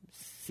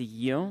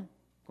 Siguió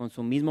con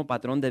su mismo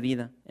patrón de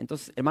vida.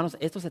 Entonces, hermanos,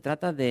 esto se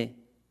trata de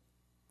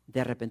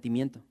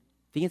arrepentimiento.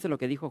 Fíjense lo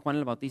que dijo Juan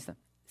el Bautista.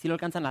 ¿Sí lo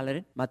alcanzan a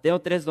leer?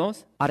 Mateo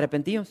 3:2,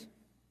 arrepentíos,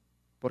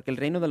 porque el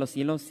reino de los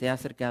cielos se ha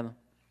acercado.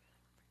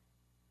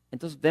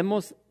 Entonces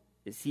vemos,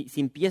 si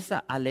empieza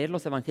a leer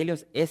los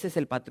evangelios, ese es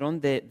el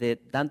patrón de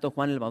tanto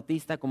Juan el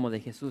Bautista como de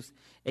Jesús.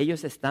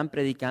 Ellos están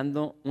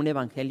predicando un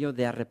evangelio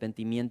de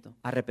arrepentimiento.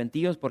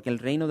 Arrepentíos porque el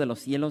reino de los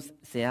cielos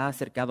se ha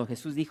acercado.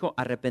 Jesús dijo,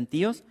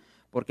 arrepentíos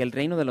porque el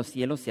reino de los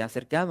cielos se ha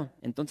acercado.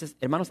 Entonces,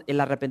 hermanos, el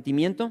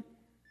arrepentimiento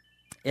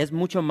es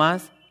mucho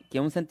más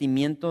que un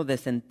sentimiento de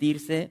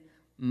sentirse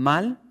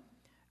mal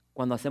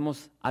cuando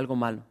hacemos algo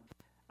malo.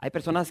 Hay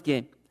personas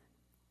que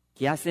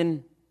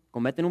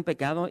cometen un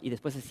pecado y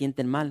después se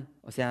sienten mal.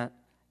 O sea,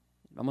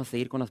 vamos a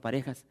seguir con las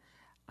parejas.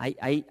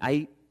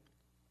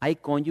 Hay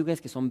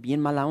cónyuges que son bien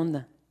mala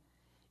onda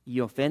y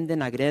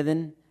ofenden,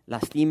 agreden,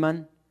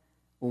 lastiman,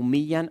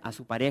 humillan a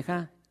su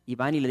pareja y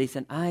van y le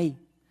dicen,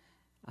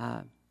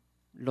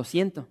 lo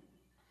siento.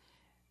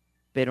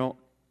 Pero,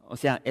 o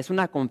sea, es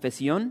una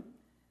confesión,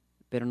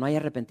 pero no hay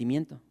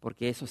arrepentimiento,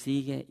 porque eso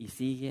sigue y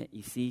sigue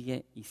y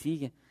sigue y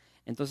sigue.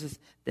 Entonces,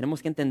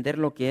 tenemos que entender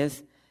lo que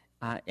es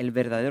el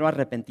verdadero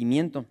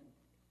arrepentimiento.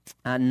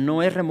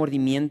 No es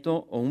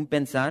remordimiento o un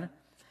pensar,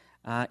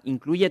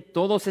 incluye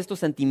todos estos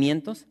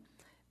sentimientos,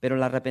 pero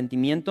el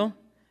arrepentimiento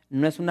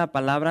no es una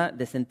palabra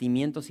de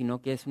sentimiento,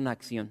 sino que es una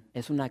acción.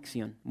 Es una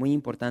acción muy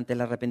importante.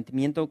 El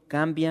arrepentimiento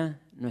cambia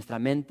nuestra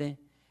mente,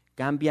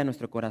 cambia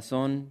nuestro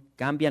corazón,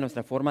 cambia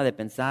nuestra forma de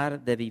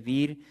pensar, de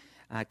vivir,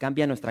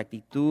 cambia nuestra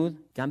actitud,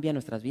 cambia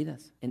nuestras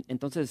vidas.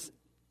 Entonces,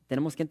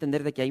 tenemos que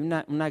entender de que hay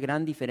una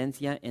gran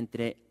diferencia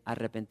entre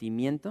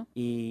arrepentimiento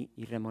y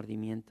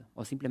remordimiento,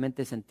 o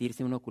simplemente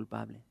sentirse uno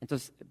culpable.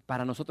 Entonces,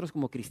 para nosotros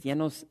como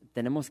cristianos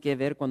tenemos que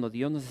ver cuando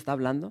Dios nos está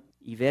hablando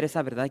y ver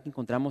esa verdad que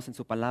encontramos en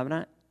su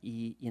palabra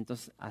y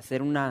entonces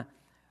hacer una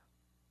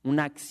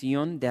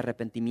acción de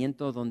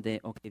arrepentimiento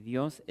donde,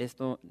 Dios,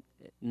 esto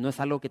no es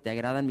algo que te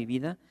agrada en mi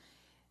vida,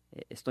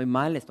 estoy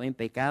mal, estoy en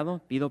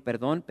pecado, pido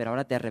perdón, pero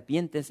ahora te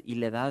arrepientes y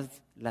le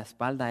das la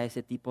espalda a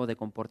ese tipo de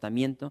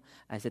comportamiento,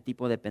 a ese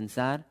tipo de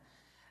pensar.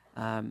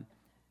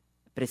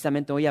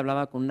 Precisamente hoy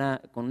hablaba con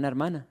una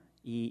hermana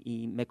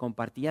y me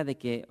compartía de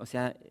que, o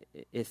sea,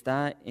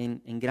 está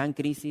en gran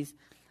crisis,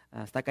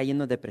 está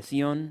cayendo en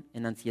depresión,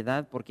 en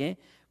ansiedad. ¿Por qué?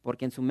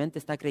 Porque en su mente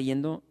está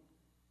creyendo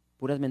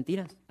puras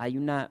mentiras. Hay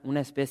una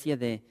especie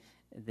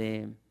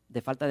de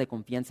falta de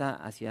confianza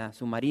hacia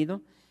su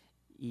marido.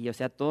 Y, o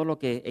sea, todo lo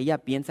que ella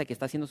piensa que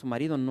está haciendo su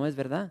marido no es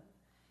verdad.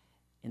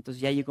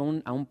 Entonces ya llegó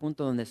a un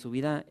punto donde su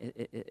vida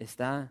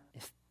está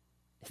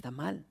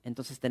mal.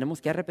 Entonces tenemos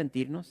que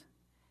arrepentirnos,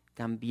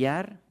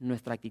 cambiar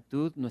nuestra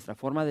actitud, nuestra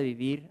forma de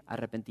vivir,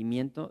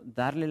 arrepentimiento,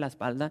 darle la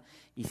espalda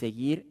y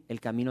seguir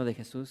el camino de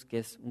Jesús, que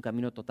es un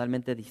camino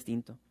totalmente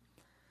distinto.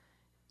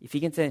 Y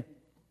fíjense,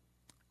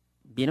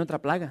 viene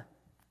otra plaga.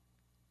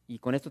 Y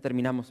con esto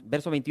terminamos.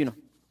 Verso 21.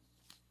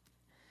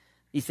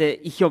 Dice,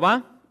 y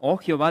Jehová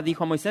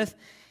dijo a Moisés,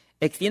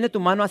 extiende tu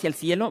mano hacia el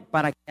cielo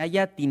para que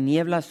haya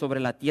tinieblas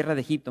sobre la tierra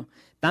de Egipto,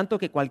 tanto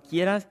que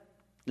cualquiera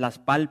las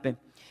palpe.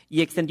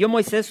 Y extendió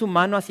Moisés su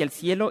mano hacia el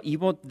cielo y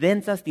hubo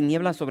densas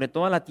tinieblas sobre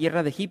toda la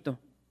tierra de Egipto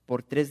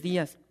por 3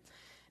 días.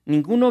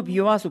 Ninguno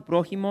vio a su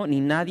prójimo,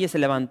 ni nadie se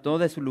levantó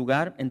de su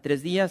lugar en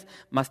 3 días,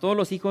 mas todos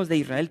los hijos de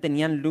Israel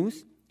tenían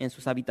luz en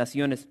sus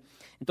habitaciones.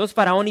 Entonces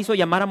Faraón hizo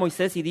llamar a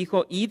Moisés y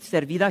dijo, id,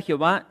 servid a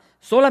Jehová,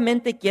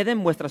 solamente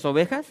queden vuestras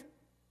ovejas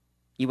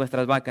y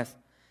vuestras vacas.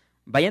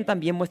 Vayan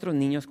también vuestros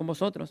niños con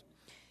vosotros.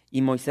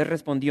 Y Moisés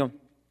respondió,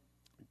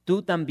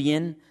 tú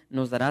también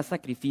nos darás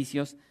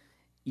sacrificios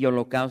y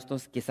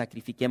holocaustos que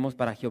sacrifiquemos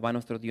para Jehová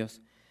nuestro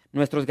Dios.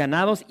 Nuestros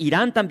ganados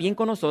irán también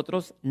con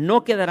nosotros,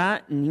 no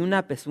quedará ni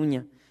una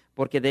pezuña,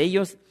 porque de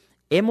ellos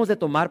hemos de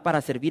tomar para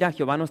servir a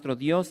Jehová nuestro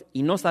Dios,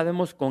 y no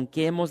sabemos con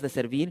qué hemos de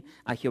servir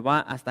a Jehová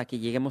hasta que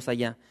lleguemos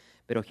allá.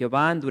 Pero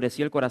Jehová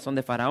endureció el corazón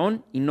de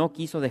Faraón y no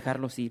quiso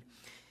dejarlos ir.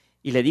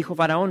 Y le dijo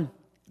Faraón,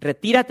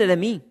 retírate de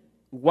mí,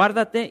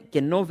 guárdate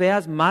que no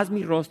veas más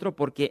mi rostro,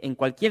 porque en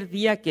cualquier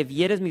día que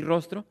vieres mi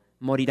rostro,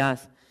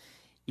 morirás.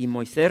 Y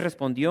Moisés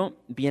respondió,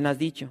 bien has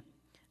dicho,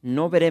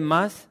 no veré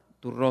más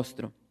tu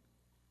rostro.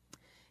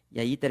 Y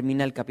ahí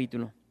termina el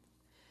capítulo.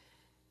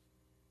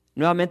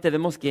 Nuevamente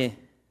vemos que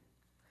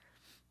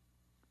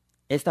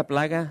esta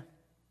plaga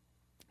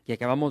que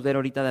acabamos de ver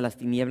ahorita de las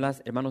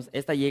tinieblas, hermanos,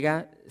 esta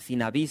llega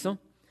sin aviso.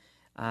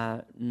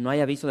 No hay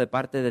aviso de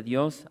parte de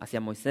Dios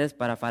hacia Moisés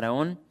para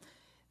Faraón.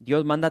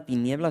 Dios manda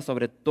tinieblas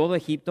sobre todo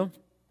Egipto.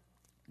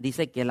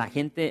 Dice que la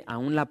gente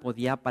aún la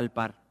podía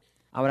palpar.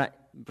 Ahora,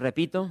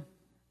 repito,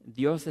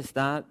 Dios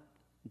está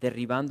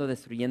derribando,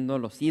 destruyendo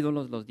los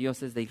ídolos, los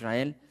dioses de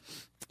Israel.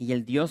 Y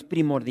el Dios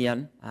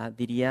primordial,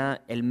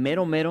 diría el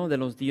mero mero de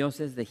los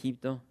dioses de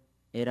Egipto,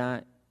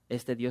 era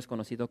este Dios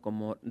conocido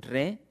como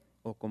Re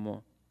o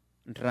como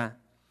Ra,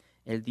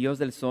 el Dios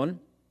del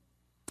sol.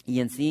 Y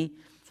en sí,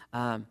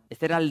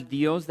 este era el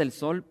Dios del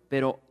sol,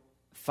 pero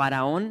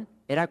Faraón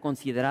era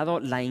considerado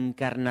la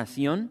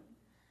encarnación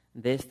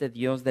de este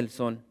Dios del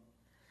sol.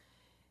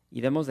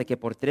 Y vemos de que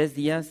por 3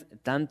 días,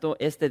 tanto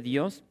este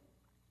Dios,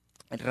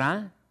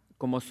 Ra,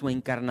 como su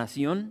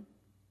encarnación,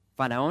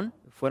 Faraón,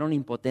 fueron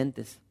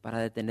impotentes para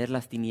detener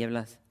las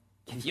tinieblas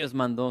que Dios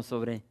mandó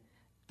sobre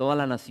toda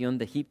la nación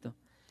de Egipto.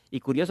 Y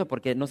curioso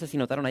porque no sé si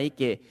notaron ahí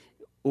que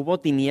hubo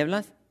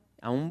tinieblas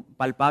aún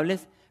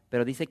palpables,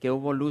 pero dice que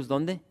hubo luz,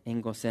 ¿dónde?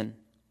 En Gosén.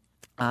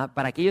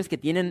 Para aquellos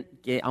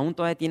que aún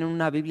todavía tienen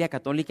una Biblia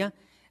católica,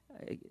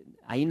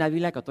 hay una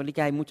Biblia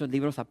católica, hay muchos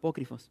libros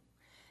apócrifos.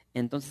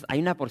 Entonces hay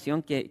una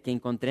porción que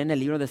encontré en el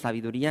libro de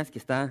Sabidurías que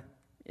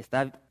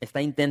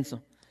está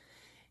intenso.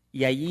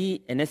 Y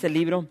allí en ese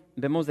libro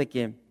vemos de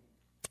que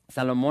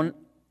Salomón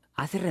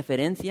hace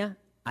referencia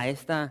a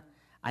esta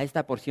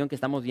porción que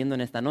estamos viendo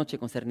en esta noche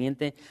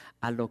concerniente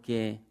a lo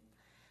que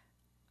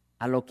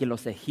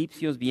los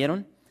egipcios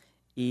vieron.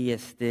 Y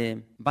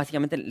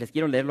básicamente les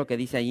quiero leer lo que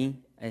dice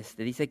ahí.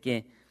 Dice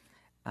que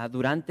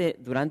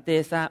durante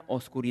esa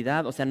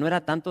oscuridad, o sea, no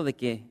era tanto de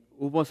que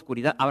hubo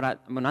oscuridad.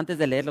 Ahora, bueno, antes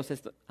de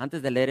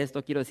leer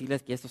esto, quiero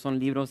decirles que estos son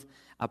libros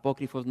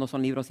apócrifos, no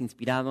son libros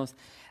inspirados,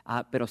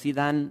 pero sí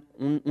dan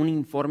un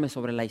informe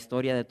sobre la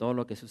historia de todo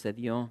lo que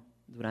sucedió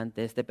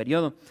durante este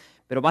periodo.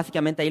 Pero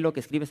básicamente ahí lo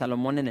que escribe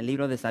Salomón en el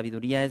libro de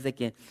Sabiduría es de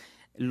que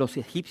los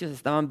egipcios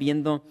estaban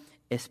viendo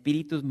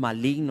espíritus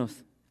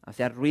malignos, o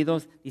sea,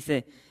 ruidos,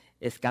 dice,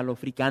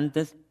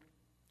 escalofriantes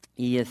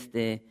y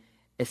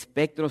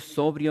espectros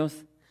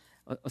sobrios.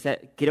 O sea,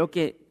 creo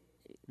que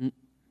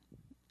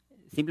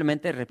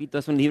simplemente, repito,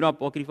 es un libro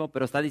apócrifo,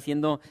 pero está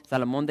diciendo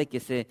Salomón de que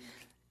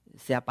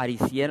se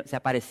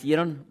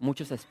aparecieron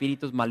muchos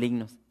espíritus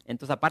malignos.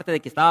 Entonces, aparte de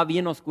que estaba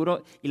bien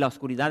oscuro y la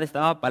oscuridad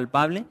estaba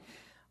palpable,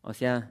 o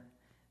sea,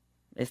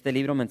 este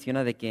libro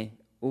menciona de que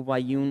hubo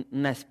ahí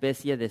una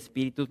especie de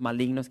espíritus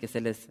malignos que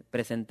se les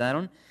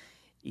presentaron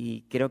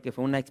y creo que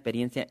fue una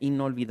experiencia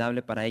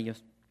inolvidable para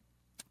ellos.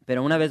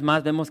 Pero una vez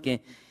más vemos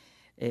que,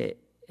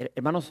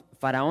 hermanos,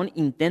 Faraón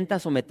intenta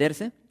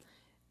someterse,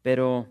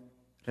 pero,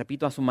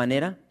 repito, a su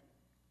manera,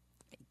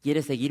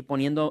 quiere seguir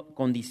poniendo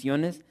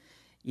condiciones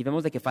y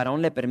vemos de que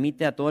Faraón le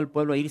permite a todo el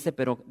pueblo irse,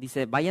 pero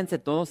dice, váyanse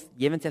todos,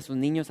 llévense a sus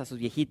niños, a sus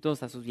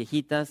viejitos, a sus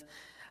viejitas,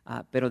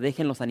 pero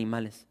dejen los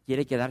animales.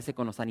 Quiere quedarse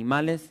con los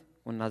animales,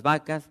 con las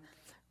vacas,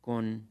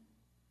 con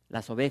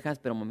las ovejas,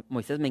 pero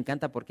Moisés me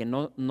encanta porque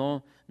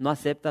no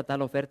acepta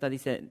tal oferta,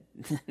 dice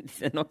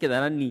no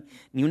quedará ni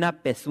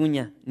una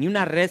pezuña, ni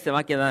una res se va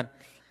a quedar.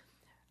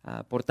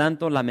 Por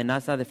tanto, la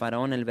amenaza de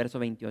Faraón en el verso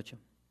 28,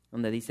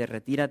 donde dice,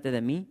 retírate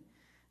de mí,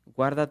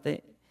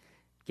 guárdate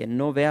que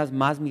no veas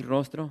más mi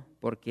rostro,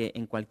 porque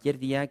en cualquier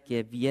día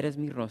que vieres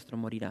mi rostro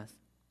morirás.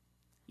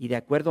 Y de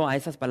acuerdo a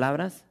esas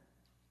palabras,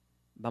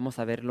 vamos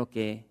a ver lo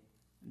que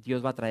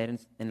Dios va a traer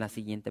en la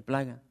siguiente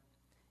plaga,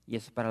 y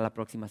eso es para la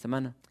próxima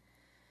semana.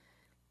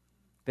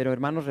 Pero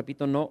hermanos,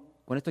 repito,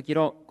 con esto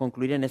quiero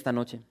concluir en esta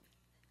noche.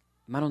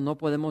 Hermanos, no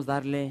podemos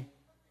darle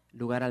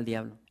lugar al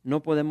diablo.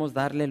 No podemos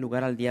darle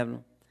lugar al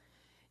diablo.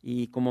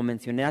 Y como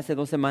mencioné hace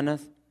 2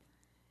 semanas,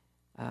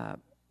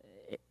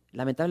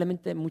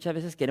 lamentablemente muchas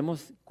veces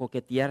queremos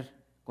coquetear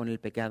con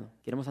el pecado.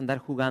 Queremos andar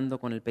jugando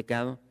con el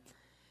pecado.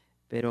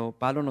 Pero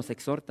Pablo nos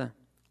exhorta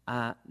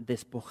a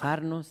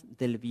despojarnos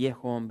del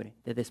viejo hombre.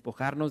 De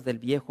despojarnos del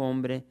viejo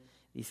hombre.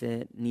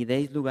 Dice, ni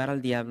deis lugar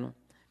al diablo.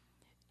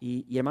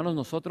 Y hermanos,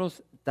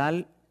 nosotros,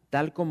 tal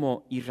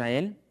como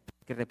Israel,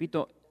 que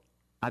repito,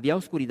 había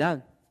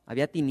oscuridad,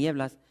 había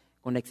tinieblas,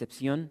 con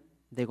excepción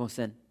de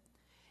Gosén.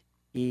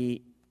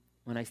 Y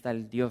bueno, ahí está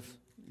el Dios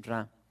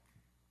Ra.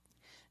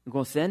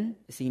 Gosén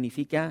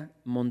significa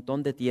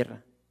montón de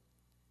tierra.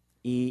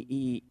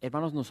 Y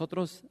hermanos,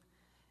 nosotros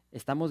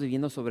estamos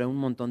viviendo sobre un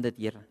montón de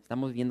tierra.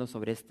 Estamos viviendo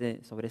sobre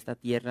esta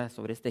tierra,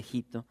 sobre este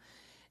Egipto.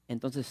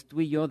 Entonces tú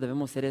y yo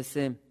debemos ser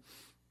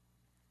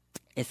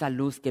esa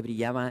luz que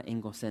brillaba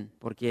en Gosén,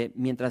 porque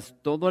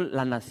mientras toda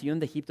la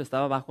nación de Egipto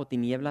estaba bajo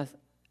tinieblas,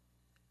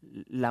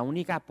 la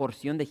única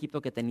porción de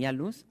Egipto que tenía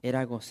luz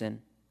era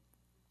Gosén.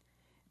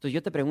 Entonces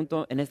yo te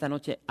pregunto en esta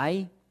noche,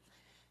 ¿hay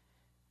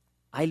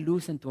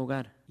luz en tu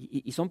hogar?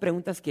 Y son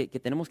preguntas que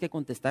tenemos que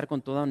contestar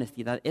con toda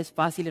honestidad. Es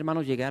fácil,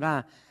 hermanos, llegar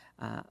a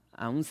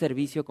un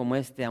servicio como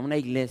este, a una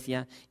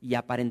iglesia, y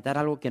aparentar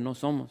algo que no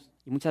somos.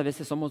 Y muchas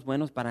veces somos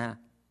buenos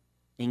para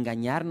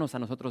engañarnos a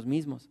nosotros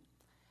mismos.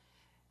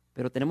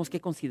 Pero tenemos que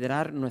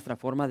considerar nuestra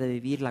forma de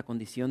vivir, la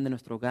condición de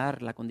nuestro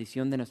hogar, la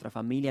condición de nuestra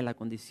familia, la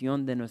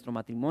condición de nuestro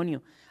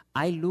matrimonio.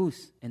 Hay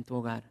luz en tu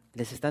hogar.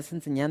 Les estás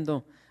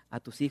enseñando a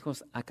tus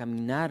hijos a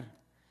caminar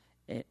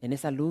en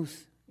esa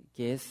luz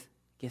que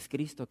es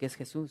Cristo, que es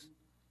Jesús.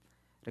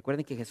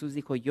 Recuerden que Jesús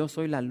dijo, yo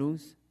soy la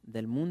luz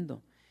del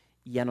mundo.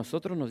 Y a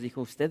nosotros nos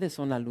dijo, ustedes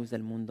son la luz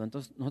del mundo.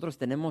 Entonces nosotros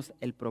tenemos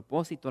el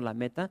propósito, la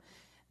meta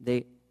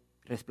de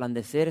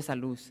resplandecer esa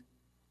luz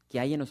que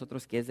hay en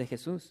nosotros, que es de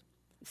Jesús.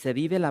 ¿Se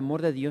vive el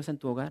amor de Dios en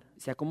tu hogar? O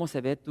sea, ¿cómo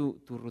se ve tu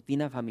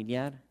rutina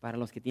familiar? Para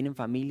los que tienen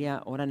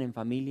familia, oran en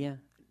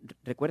familia.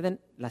 Recuerden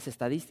las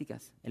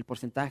estadísticas, el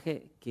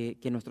porcentaje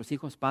que nuestros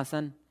hijos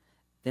pasan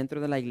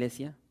dentro de la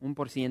iglesia,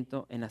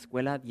 1%, en la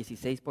escuela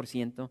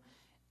 16%,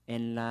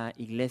 en la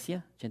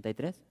iglesia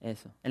 83%,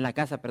 eso, en la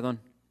casa, perdón,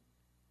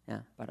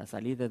 ya, para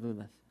salir de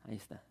dudas, ahí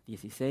está,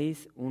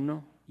 16,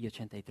 1 y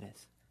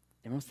 83.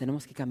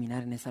 Tenemos que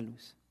caminar en esa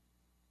luz.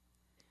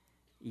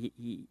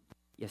 Y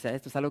o sea,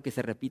 esto es algo que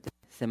se repite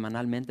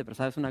semanalmente, pero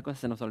 ¿sabes una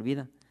cosa? Se nos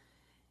olvida.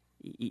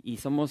 Y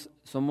somos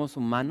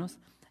humanos,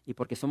 y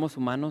porque somos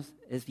humanos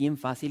es bien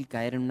fácil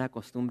caer en una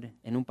costumbre,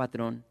 en un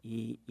patrón,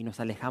 y nos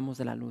alejamos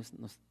de la luz,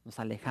 nos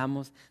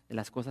alejamos de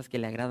las cosas que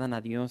le agradan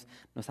a Dios,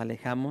 nos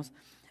alejamos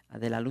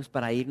de la luz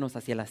para irnos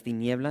hacia las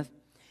tinieblas.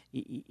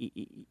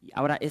 Y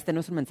ahora, este no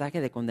es un mensaje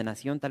de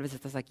condenación. Tal vez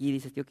estás aquí y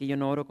dices, tío, que yo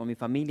no oro con mi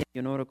familia,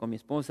 yo no oro con mi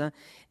esposa,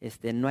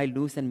 no hay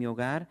luz en mi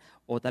hogar,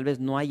 o tal vez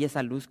no hay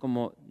esa luz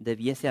como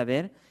debiese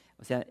haber.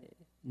 O sea,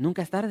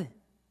 nunca es tarde.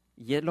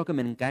 Y es lo que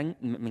me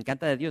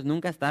encanta de Dios,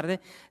 nunca es tarde.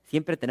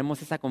 Siempre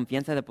tenemos esa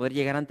confianza de poder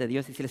llegar ante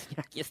Dios y decirle,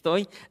 Señor, aquí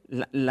estoy,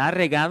 la ha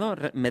regado,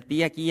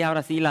 metí aquí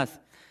ahora sí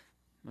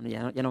bueno,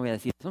 ya no voy a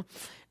decir eso,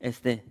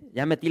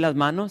 ya metí las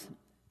manos,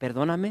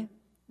 perdóname,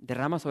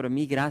 derrama sobre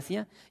mí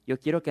gracia. Yo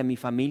quiero que mi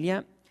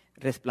familia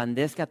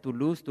resplandezca tu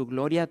luz, tu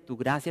gloria, tu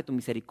gracia, tu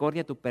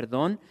misericordia, tu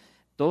perdón,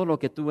 todo lo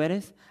que tú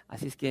eres.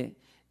 Así es que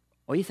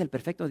hoy es el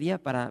perfecto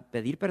día para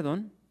pedir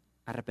perdón,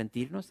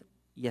 arrepentirnos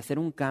y hacer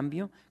un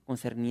cambio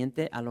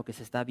concerniente a lo que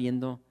se está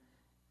viendo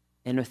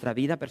en nuestra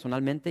vida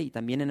personalmente y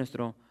también en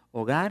nuestro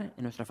hogar,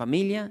 en nuestra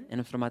familia, en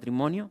nuestro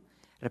matrimonio.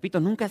 Repito,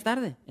 nunca es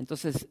tarde.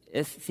 Entonces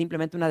es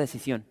simplemente una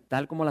decisión,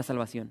 tal como la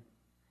salvación.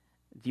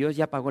 Dios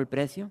ya pagó el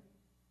precio,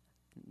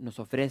 nos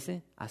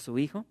ofrece a su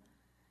Hijo,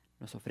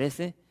 nos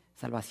ofrece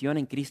salvación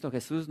en Cristo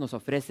Jesús, nos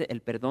ofrece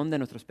el perdón de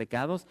nuestros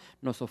pecados,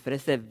 nos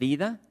ofrece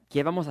vida.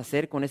 ¿Qué vamos a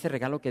hacer con ese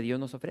regalo que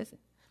Dios nos ofrece?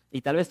 Y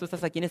tal vez tú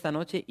estás aquí en esta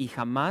noche y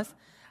jamás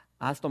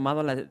has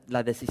tomado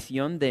la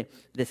decisión de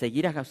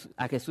seguir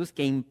a Jesús,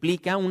 que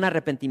implica un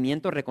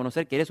arrepentimiento,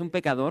 reconocer que eres un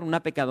pecador,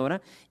 una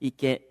pecadora, y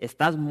que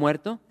estás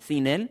muerto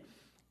sin Él,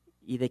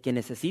 y de que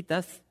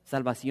necesitas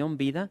salvación,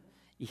 vida,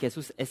 y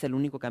Jesús es el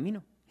único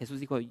camino. Jesús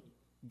dijo,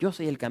 yo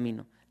soy el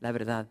camino, la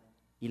verdad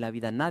y la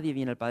vida. Nadie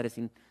viene al Padre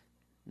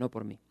no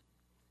por mí.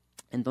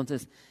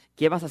 Entonces,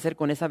 ¿qué vas a hacer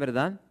con esa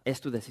verdad?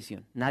 Es tu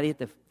decisión. Nadie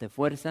te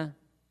fuerza,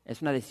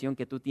 es una decisión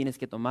que tú tienes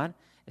que tomar,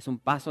 es un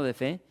paso de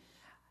fe.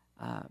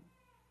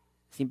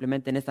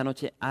 Simplemente en esta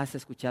noche has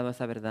escuchado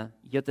esa verdad.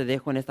 Yo te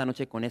dejo en esta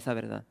noche con esa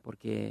verdad,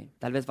 porque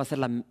tal vez va a ser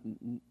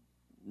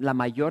la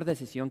mayor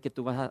decisión que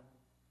tú vas a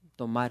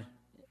tomar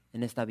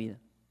en esta vida,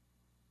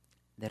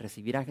 de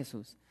recibir a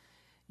Jesús.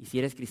 Y si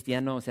eres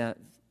cristiano, o sea,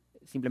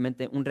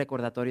 simplemente un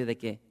recordatorio de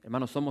que,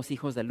 hermanos, somos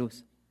hijos de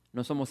luz,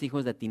 no somos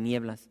hijos de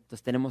tinieblas.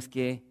 Entonces tenemos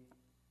que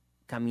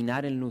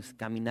caminar en luz,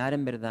 caminar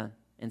en verdad,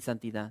 en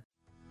santidad.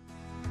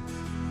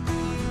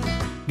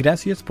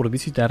 Gracias por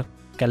visitar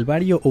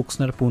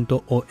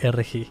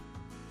calvariooxnard.org.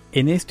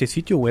 En este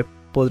sitio web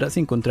podrás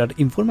encontrar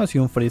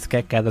información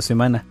fresca cada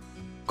semana,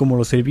 como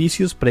los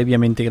servicios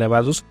previamente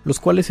grabados, los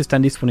cuales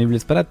están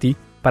disponibles para ti,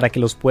 para que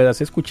los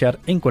puedas escuchar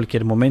en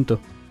cualquier momento.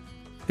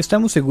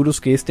 Estamos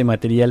seguros que este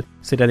material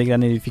será de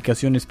gran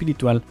edificación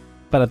espiritual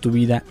para tu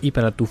vida y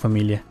para tu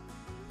familia.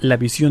 La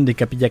visión de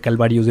Capilla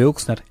Calvario de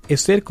Oxnard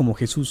es ser como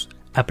Jesús,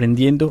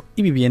 aprendiendo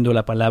y viviendo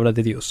la palabra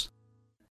de Dios.